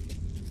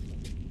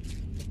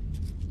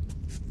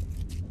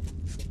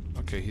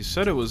 Okay, he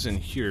said it was in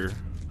here.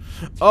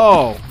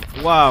 Oh,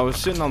 wow, it was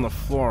sitting on the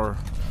floor.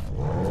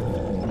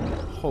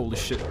 Holy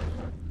shit.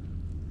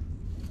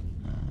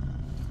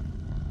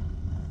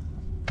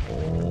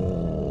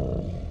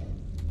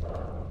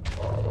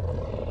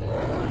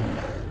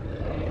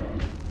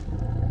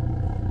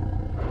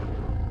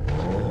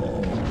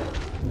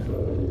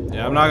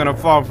 Yeah, I'm not gonna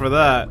fall for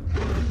that.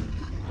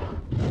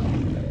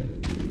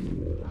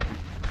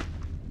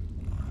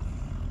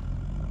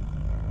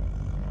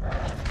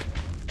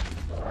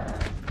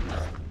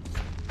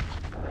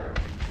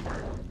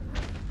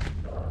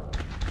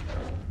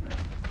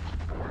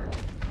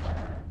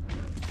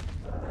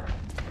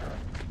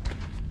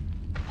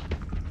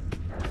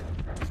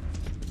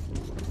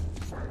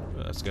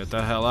 Let's get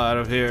the hell out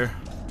of here.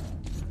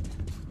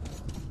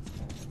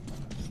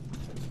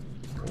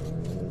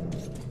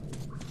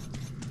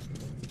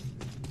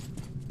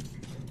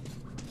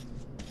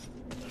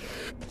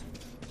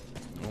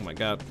 Oh my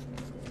god.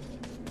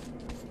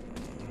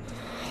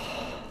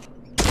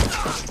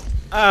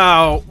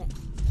 Ow!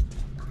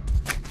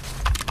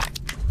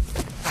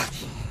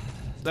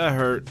 That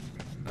hurt.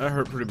 That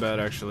hurt pretty bad,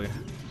 actually.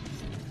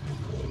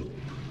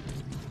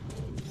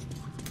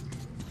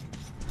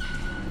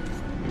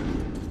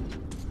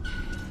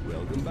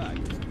 Welcome back.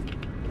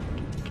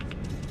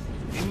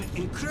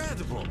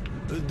 Incredible!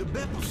 The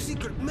Beppo's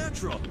secret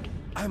metro!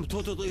 I'm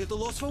totally at a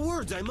loss for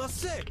words, I must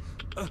say!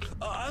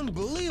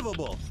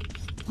 Unbelievable!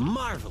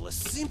 Marvelous,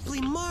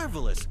 simply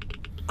marvelous!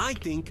 I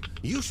think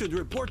you should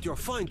report your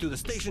find to the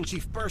station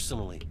chief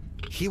personally.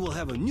 He will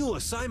have a new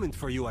assignment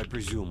for you, I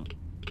presume.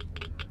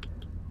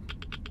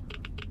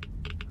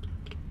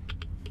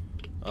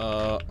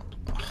 Huh.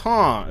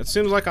 It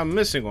seems like I'm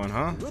missing one,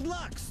 huh? Good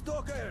luck,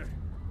 Stalker!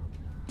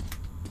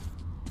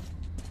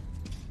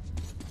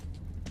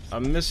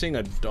 I'm missing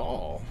a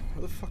doll.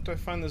 Where the fuck do I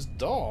find this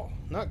doll?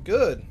 Not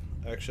good,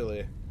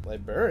 actually.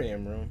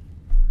 Librarian room.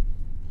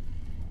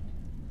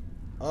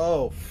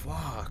 Oh,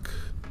 fuck.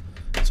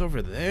 It's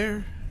over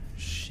there?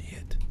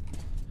 Shit.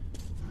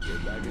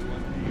 Get back in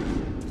one.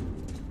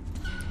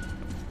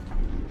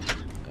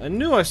 I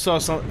knew I saw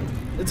something.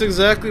 It's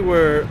exactly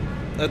where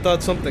I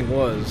thought something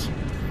was.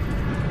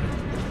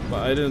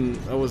 But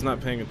I was not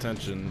paying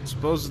attention.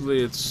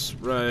 Supposedly it's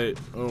right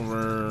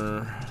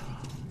over...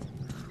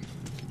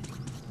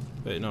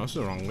 Wait, no, it's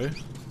the wrong way.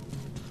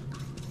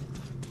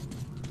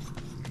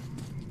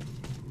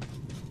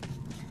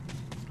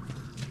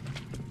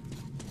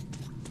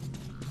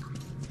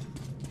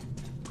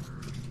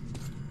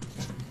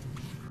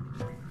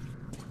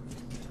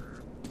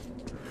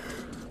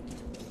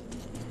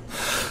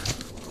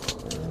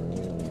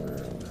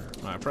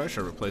 I probably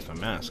should replace my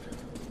mask.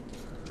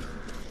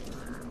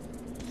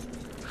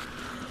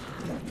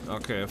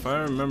 Okay, if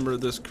I remember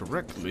this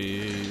correctly,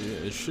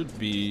 it should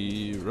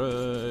be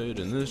right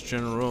in this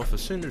general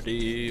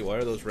vicinity. Why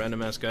are those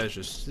random ass guys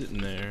just sitting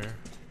there?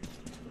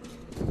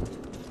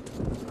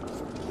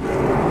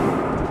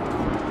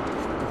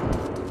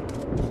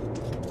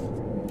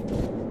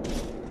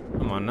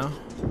 Come on now.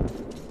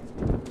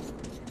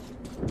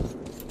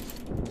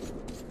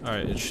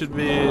 Alright, it should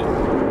be...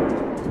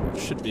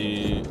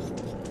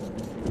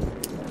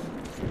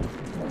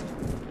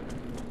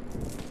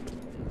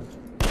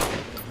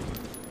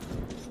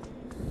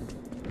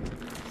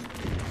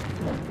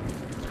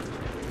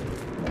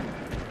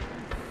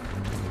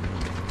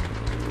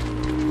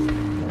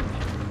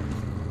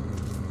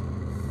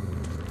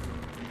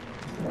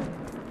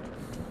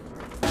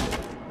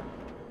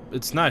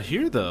 It's not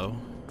here, though.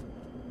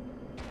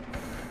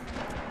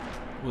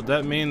 Would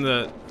that mean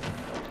that...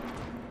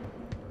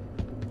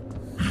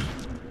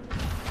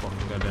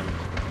 Fucking goddamn it.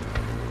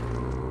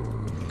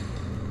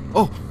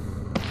 Oh!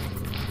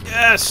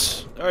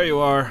 Yes! There you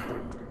are.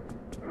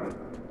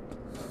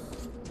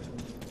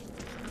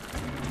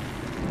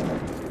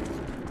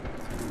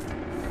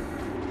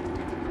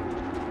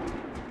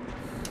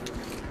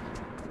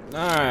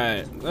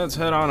 Alright, let's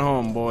head on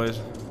home, boys.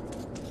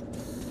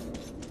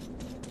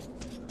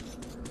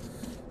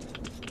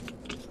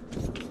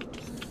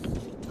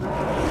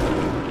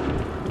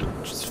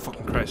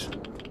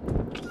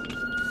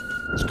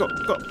 Let's go,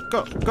 go,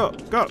 go, go,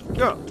 go,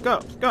 go,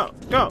 go, go,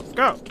 go,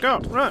 go, go,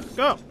 run,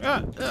 go,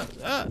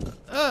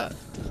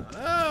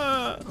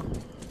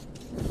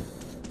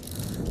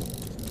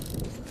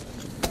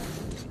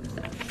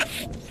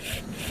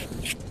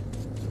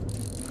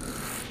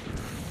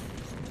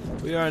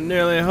 We are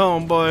nearly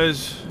home,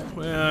 boys.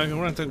 We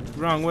went the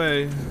wrong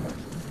way.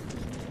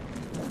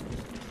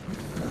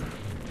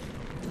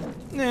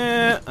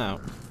 Nah, ow.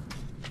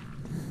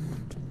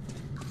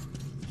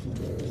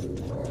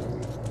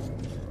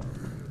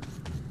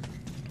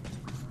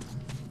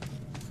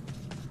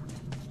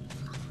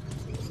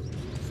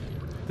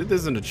 I think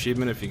there's an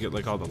achievement if you get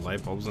like all the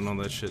light bulbs and all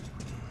that shit.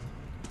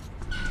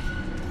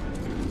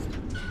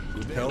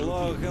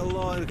 Hello,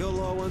 hello, and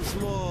hello once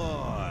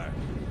more.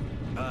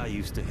 I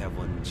used to have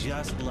one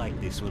just like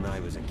this when I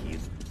was a kid.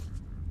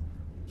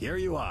 Here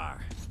you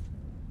are.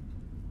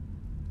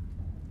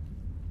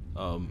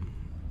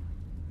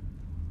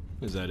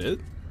 Is that it?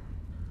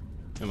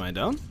 Am I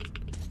done?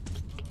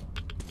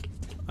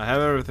 I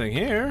have everything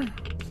here.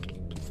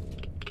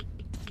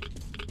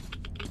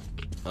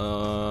 Good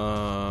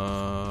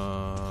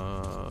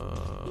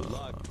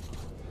luck.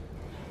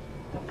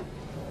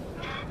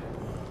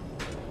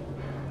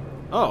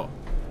 Oh,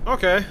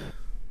 okay.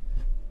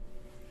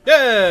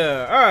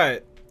 Yeah,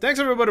 alright. Thanks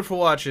everybody for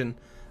watching.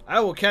 I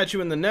will catch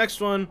you in the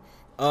next one.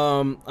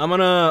 I'm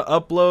gonna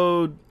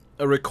upload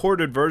a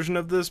recorded version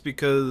of this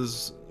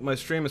because my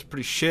stream is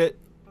pretty shit.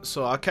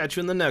 So I'll catch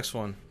you in the next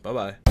one.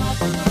 Bye-bye.